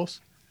public course,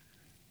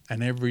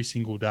 and every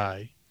single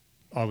day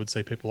I would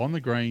see people on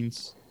the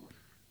greens,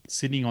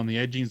 sitting on the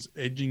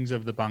edgings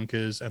of the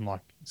bunkers and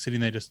like sitting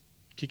there just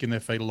kicking their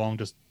feet along,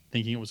 just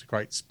thinking it was a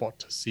great spot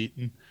to sit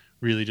and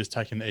really just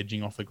taking the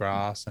edging off the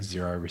grass. And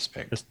zero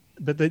respect.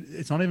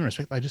 It's not even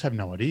respect. They just have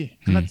no idea.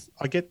 And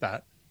I get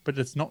that, but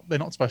they're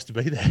not supposed to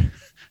be there.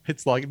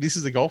 It's like, this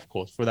is a golf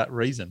course for that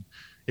reason.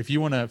 If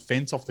you want to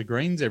fence off the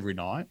greens every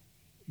night,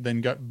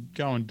 then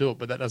go and do it.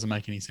 But that doesn't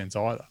make any sense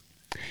either.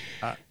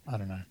 I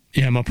don't know.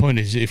 Yeah, my point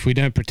is, if we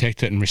don't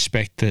protect it and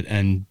respect it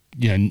and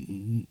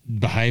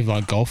behave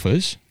like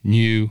golfers,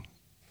 new,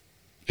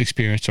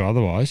 experienced or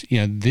otherwise,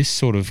 this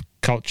sort of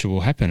culture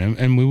will happen,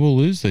 and we will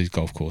lose these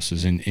golf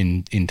courses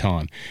in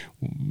time.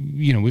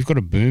 We've got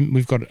a boom.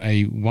 We've got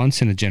a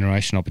once in a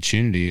generation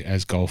opportunity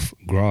as golf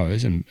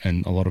grows, and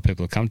a lot of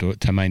people have come to it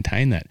to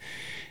maintain that.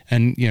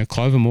 And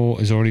Clovermore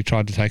has already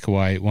tried to take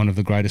away one of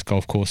the greatest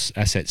golf course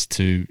assets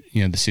to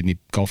the Sydney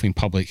golfing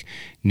public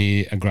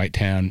near a great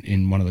town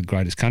in one of the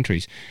greatest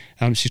countries.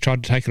 She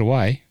tried to take it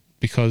away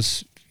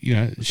because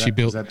she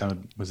built.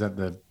 Was that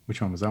the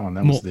which one was that one?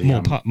 That was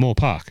the Moore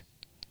Park.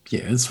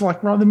 Yeah, it's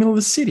like right in the middle of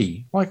the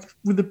city, like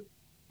with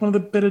one of the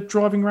better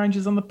driving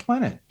ranges on the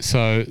planet.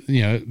 So,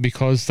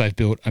 because they've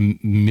built a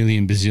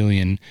million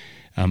bazillion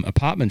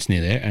apartments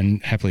near there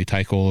and happily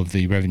take all of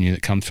the revenue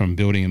that comes from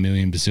building a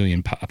million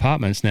bazillion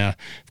apartments. Now,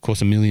 of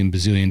course, a million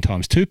bazillion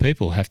times 2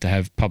 people have to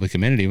have public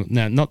amenity.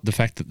 Now, not the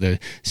fact that the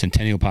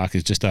Centennial Park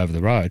is just over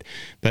the road,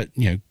 but,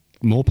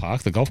 Moore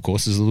Park, the golf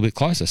course, is a little bit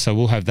closer, so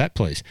we'll have that,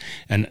 please.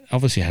 And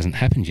obviously it hasn't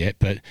happened yet,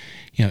 but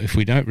if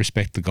we don't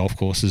respect the golf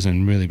courses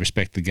and really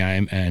respect the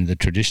game and the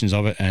traditions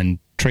of it and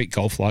treat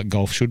golf like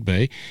golf should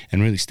be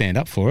and really stand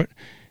up for it,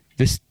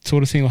 this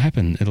sort of thing will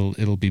happen.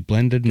 It'll be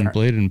blended and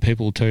bleed, and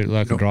people will treat it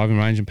like a driving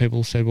range, and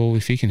people say, well,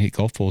 if he can hit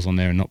golf balls on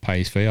there and not pay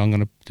his fee, I'm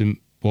going to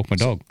walk my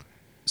dog.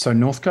 So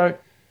Northcote,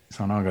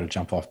 I know I've got to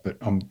jump off, but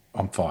I'm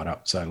fired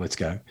up, so let's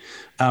go.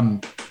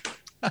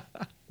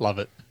 Love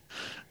it.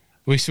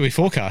 We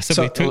forecast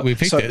it. We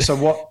picked it. So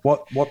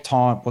what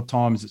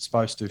time is it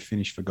supposed to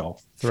finish for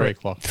golf? 3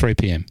 o'clock. 3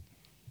 p.m.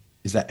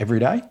 Is that every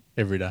day?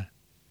 Every day.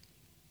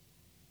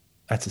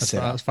 That's a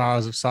setup. As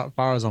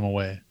far as I'm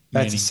aware.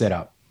 That's a Meaning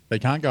setup. They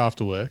can't go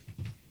after work.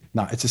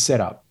 No, it's a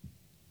setup.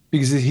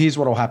 Because here's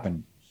what will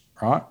happen,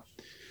 right?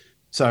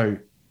 So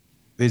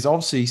there's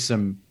obviously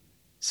some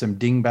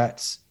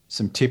dingbats,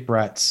 some tip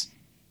rats,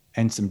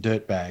 and some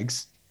dirt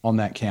bags on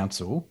that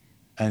council,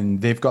 and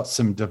they've got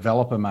some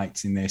developer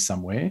mates in there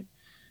somewhere,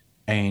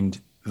 and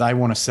they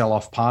want to sell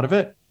off part of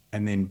it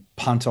and then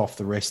punt off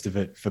the rest of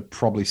it for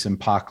probably some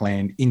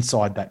parkland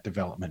inside that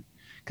development,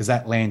 because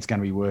that land's going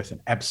to be worth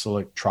an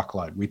absolute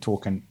truckload. We're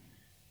talking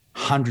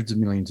hundreds of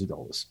millions of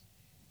dollars.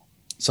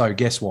 So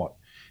guess what?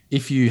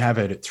 If you have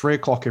it at 3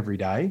 o'clock every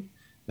day,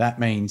 that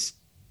means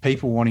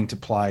people wanting to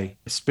play,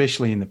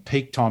 especially in the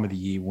peak time of the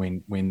year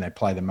when they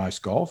play the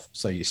most golf,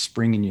 so your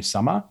spring and your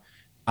summer,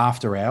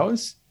 after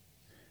hours,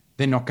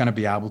 they're not going to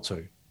be able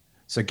to.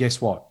 So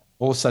guess what?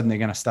 All of a sudden, they're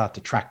going to start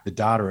to track the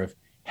data of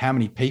how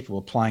many people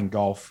are playing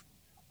golf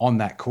on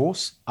that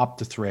course up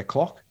to 3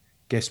 o'clock.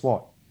 Guess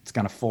what? It's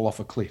going to fall off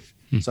a cliff.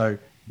 So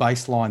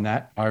baseline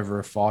that over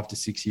a 5 to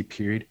 6 year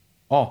period.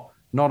 Oh,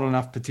 not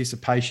enough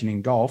participation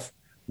in golf.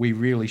 We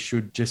really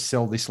should just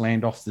sell this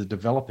land off to the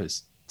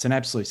developers. It's an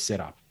absolute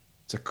setup.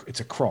 It's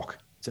a crock.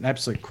 It's an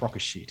absolute crock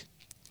of shit.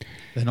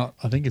 They're not.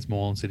 I think it's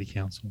more on City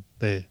Council.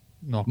 They're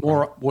not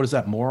more. What is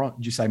that? More on?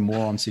 Did you say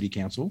more on City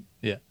Council?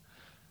 Yeah,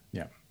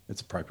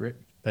 that's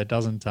appropriate. That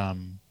doesn't.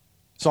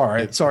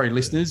 Sorry,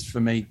 listeners, for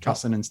me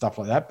cussing and stuff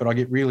like that. But I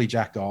get really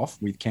jacked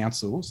off with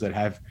councils that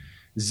have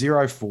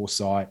zero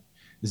foresight,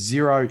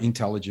 zero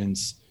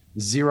intelligence,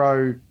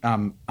 zero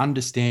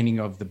understanding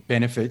of the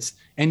benefits.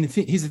 And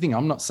here's the thing: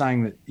 I'm not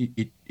saying that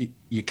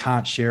you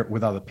can't share it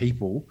with other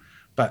people,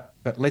 but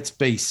let's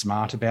be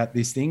smart about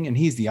this thing. And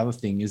here's the other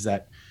thing: is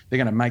that they're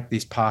going to make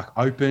this park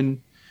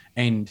open,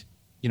 and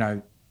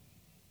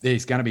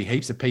there's going to be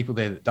heaps of people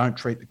there that don't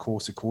treat the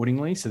course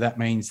accordingly. So that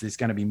means there's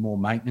going to be more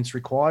maintenance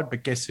required.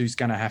 But guess who's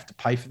going to have to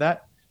pay for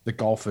that? The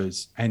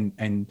golfers and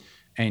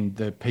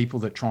the people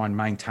that try and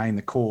maintain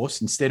the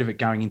course. Instead of it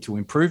going into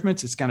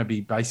improvements, it's going to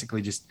be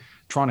basically just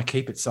trying to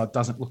keep it so it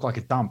doesn't look like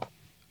a dump.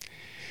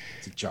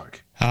 It's a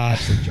joke.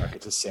 It's a joke.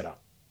 It's a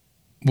setup.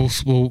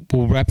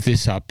 We'll wrap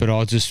this up, but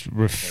I'll just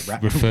refer.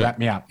 Wrap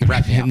me up.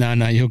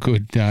 No, you're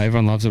good.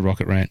 Everyone loves a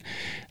rocket rant.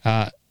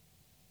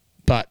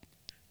 But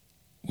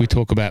we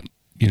talk about,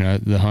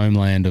 the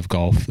homeland of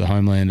golf, the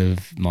homeland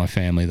of my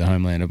family, the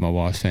homeland of my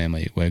wife's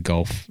family, where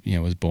golf,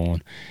 was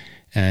born.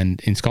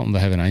 And in Scotland, they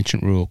have an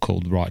ancient rule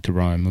called right to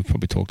roam. We've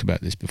probably talked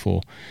about this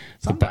before.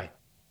 Sunday.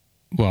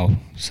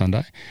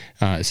 Sunday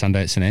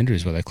at St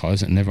Andrews, where they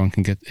close it, and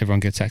everyone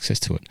gets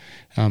access to it.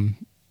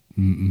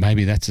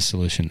 Maybe that's a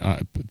solution.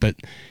 But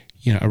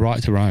a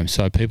right to roam,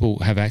 so people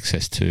have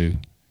access to.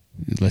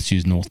 Let's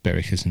use North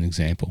Berwick as an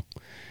example.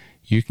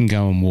 You can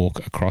go and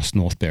walk across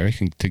North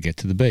Berwick to get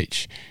to the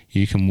beach.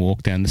 You can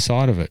walk down the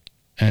side of it,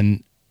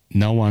 and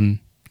no one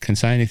can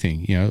say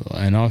anything.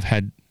 And I've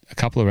had a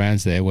couple of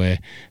rounds there where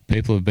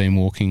people have been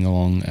walking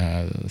along,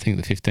 I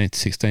think the 15th,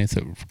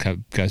 16th,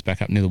 that goes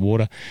back up near the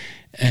water,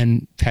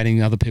 and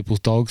patting other people's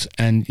dogs.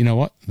 And you know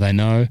what? They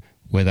know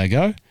where they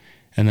go,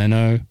 and they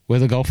know where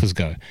the golfers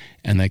go,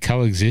 and they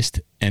coexist,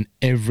 and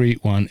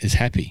everyone is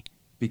happy.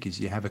 Because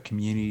you have a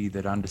community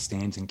that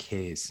understands and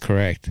cares.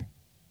 Correct.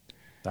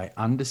 They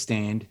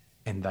understand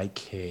and they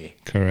care.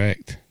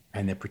 Correct.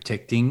 And they're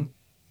protecting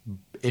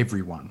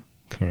everyone.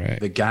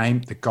 Correct.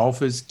 The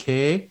golfers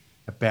care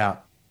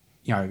about,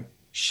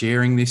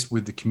 sharing this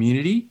with the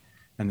community,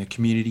 and the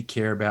community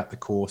care about the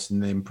course,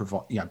 and then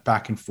provide,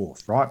 back and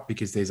forth, right?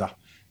 Because there's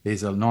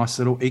a nice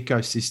little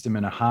ecosystem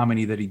and a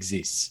harmony that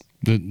exists.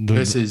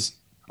 Versus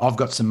I've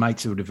got some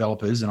mates who are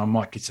developers, and I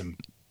might get some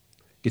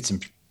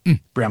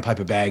brown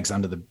paper bags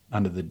in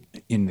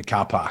the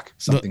car park,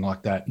 something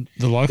like that.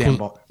 The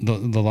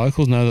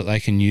locals know that they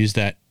can use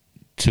that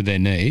to their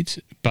needs,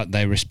 but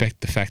they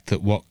respect the fact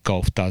that what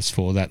golf does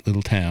for that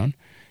little town,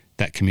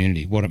 that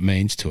community, what it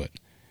means to it.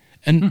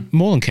 And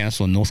Moreland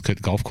Council and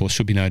Northcote Golf Course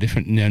should be no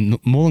different.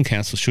 Moreland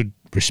Council should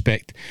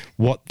respect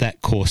what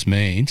that course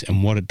means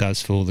and what it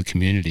does for the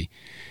community,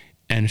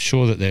 and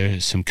ensure that there are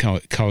some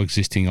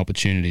coexisting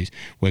opportunities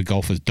where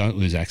golfers don't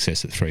lose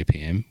access at 3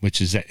 p.m,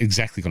 which is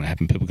exactly going to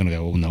happen. People are going to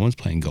go, well, no one's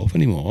playing golf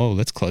anymore. Oh,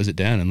 let's close it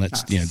down and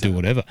let's do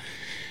whatever.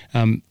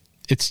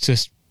 It's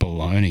just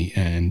baloney.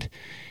 And,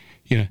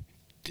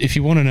 if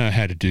you want to know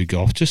how to do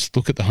golf, just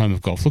look at the home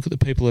of golf. Look at the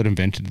people that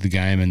invented the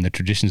game and the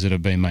traditions that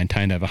have been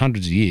maintained over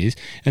hundreds of years,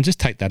 and just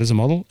take that as a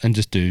model and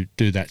just do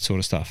that sort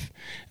of stuff.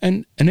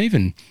 And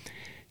even...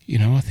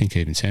 I think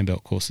even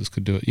sandbelt courses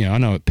could do it. I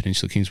know at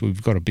Peninsula Kings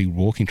we've got a big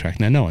walking track.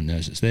 Now, no one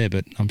knows it's there,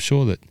 but I'm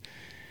sure that,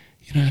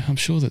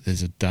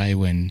 there's a day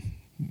when,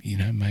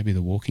 maybe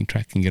the walking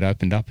track can get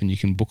opened up and you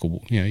can book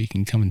you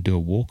can come and do a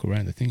walk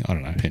around the thing. I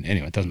don't know.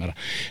 Anyway, it doesn't matter.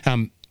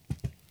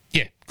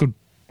 Good.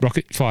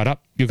 Rocket, fired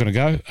up. You're going to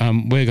go.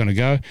 We're going to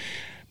go.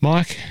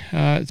 Mike,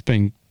 it's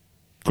been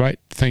great.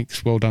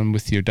 Thanks. Well done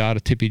with your data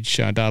tippage,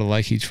 data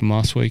leakage from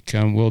last week.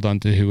 Well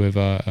done to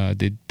whoever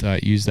did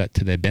use that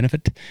to their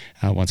benefit.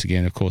 Once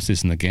again, of course, this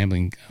isn't a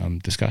gambling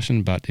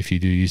discussion, but if you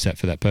do use that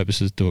for that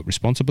purposes, do it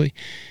responsibly.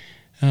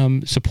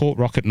 Support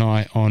Rocket and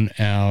I on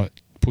our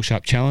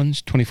push-up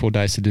challenge, 24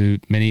 days to do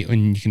many,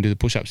 and you can do the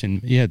push-ups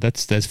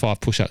there's 5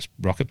 push-ups,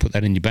 Rocket, put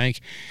that in your bank.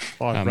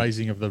 5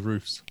 raising of the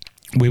roofs.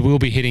 We will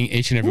be hitting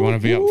each and every one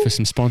of you up for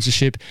some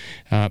sponsorship.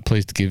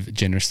 Please give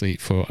generously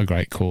for a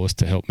great cause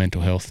to help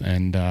mental health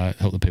and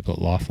help the people at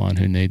Lifeline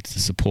who need the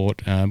support,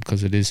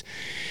 because it is,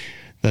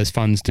 those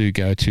funds do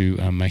go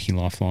to making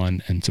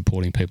Lifeline and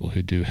supporting people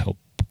who do help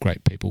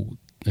great people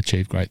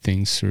achieve great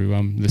things through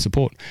the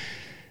support.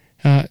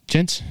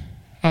 Gents,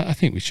 I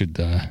think we should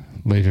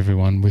leave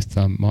everyone with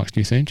Mike's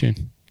new theme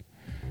tune.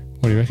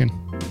 What do you reckon?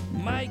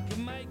 Mike.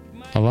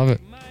 I love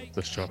it.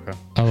 The shocker.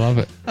 I love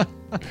it.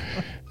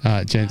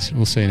 Gents,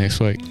 we'll see you next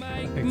week.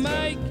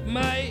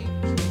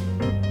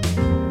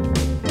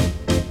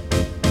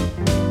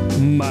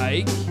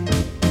 Mike.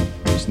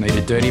 Just need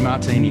a dirty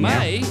martini now.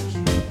 Mike.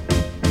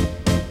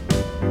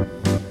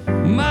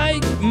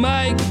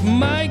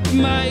 M-I-K-E.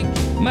 Mike.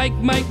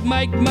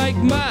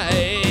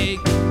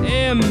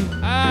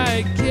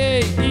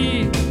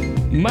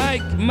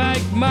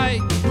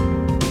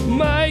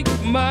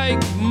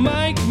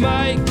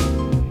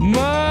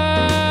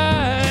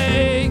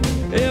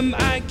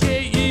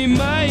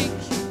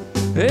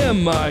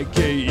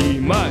 M-I-K-E, Mike. M-I-K-E,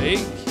 Mike.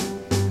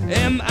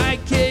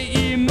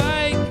 M-I-K-E,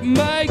 Mike.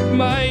 Mike.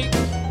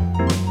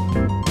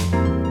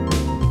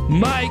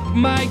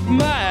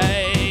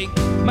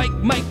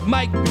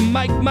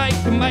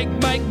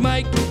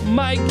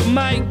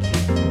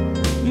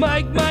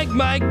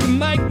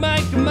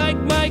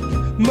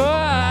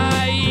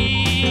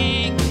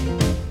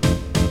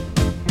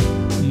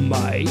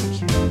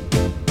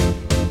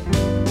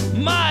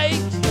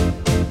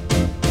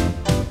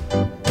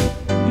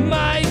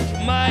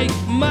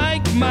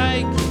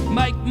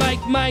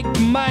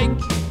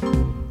 Mike.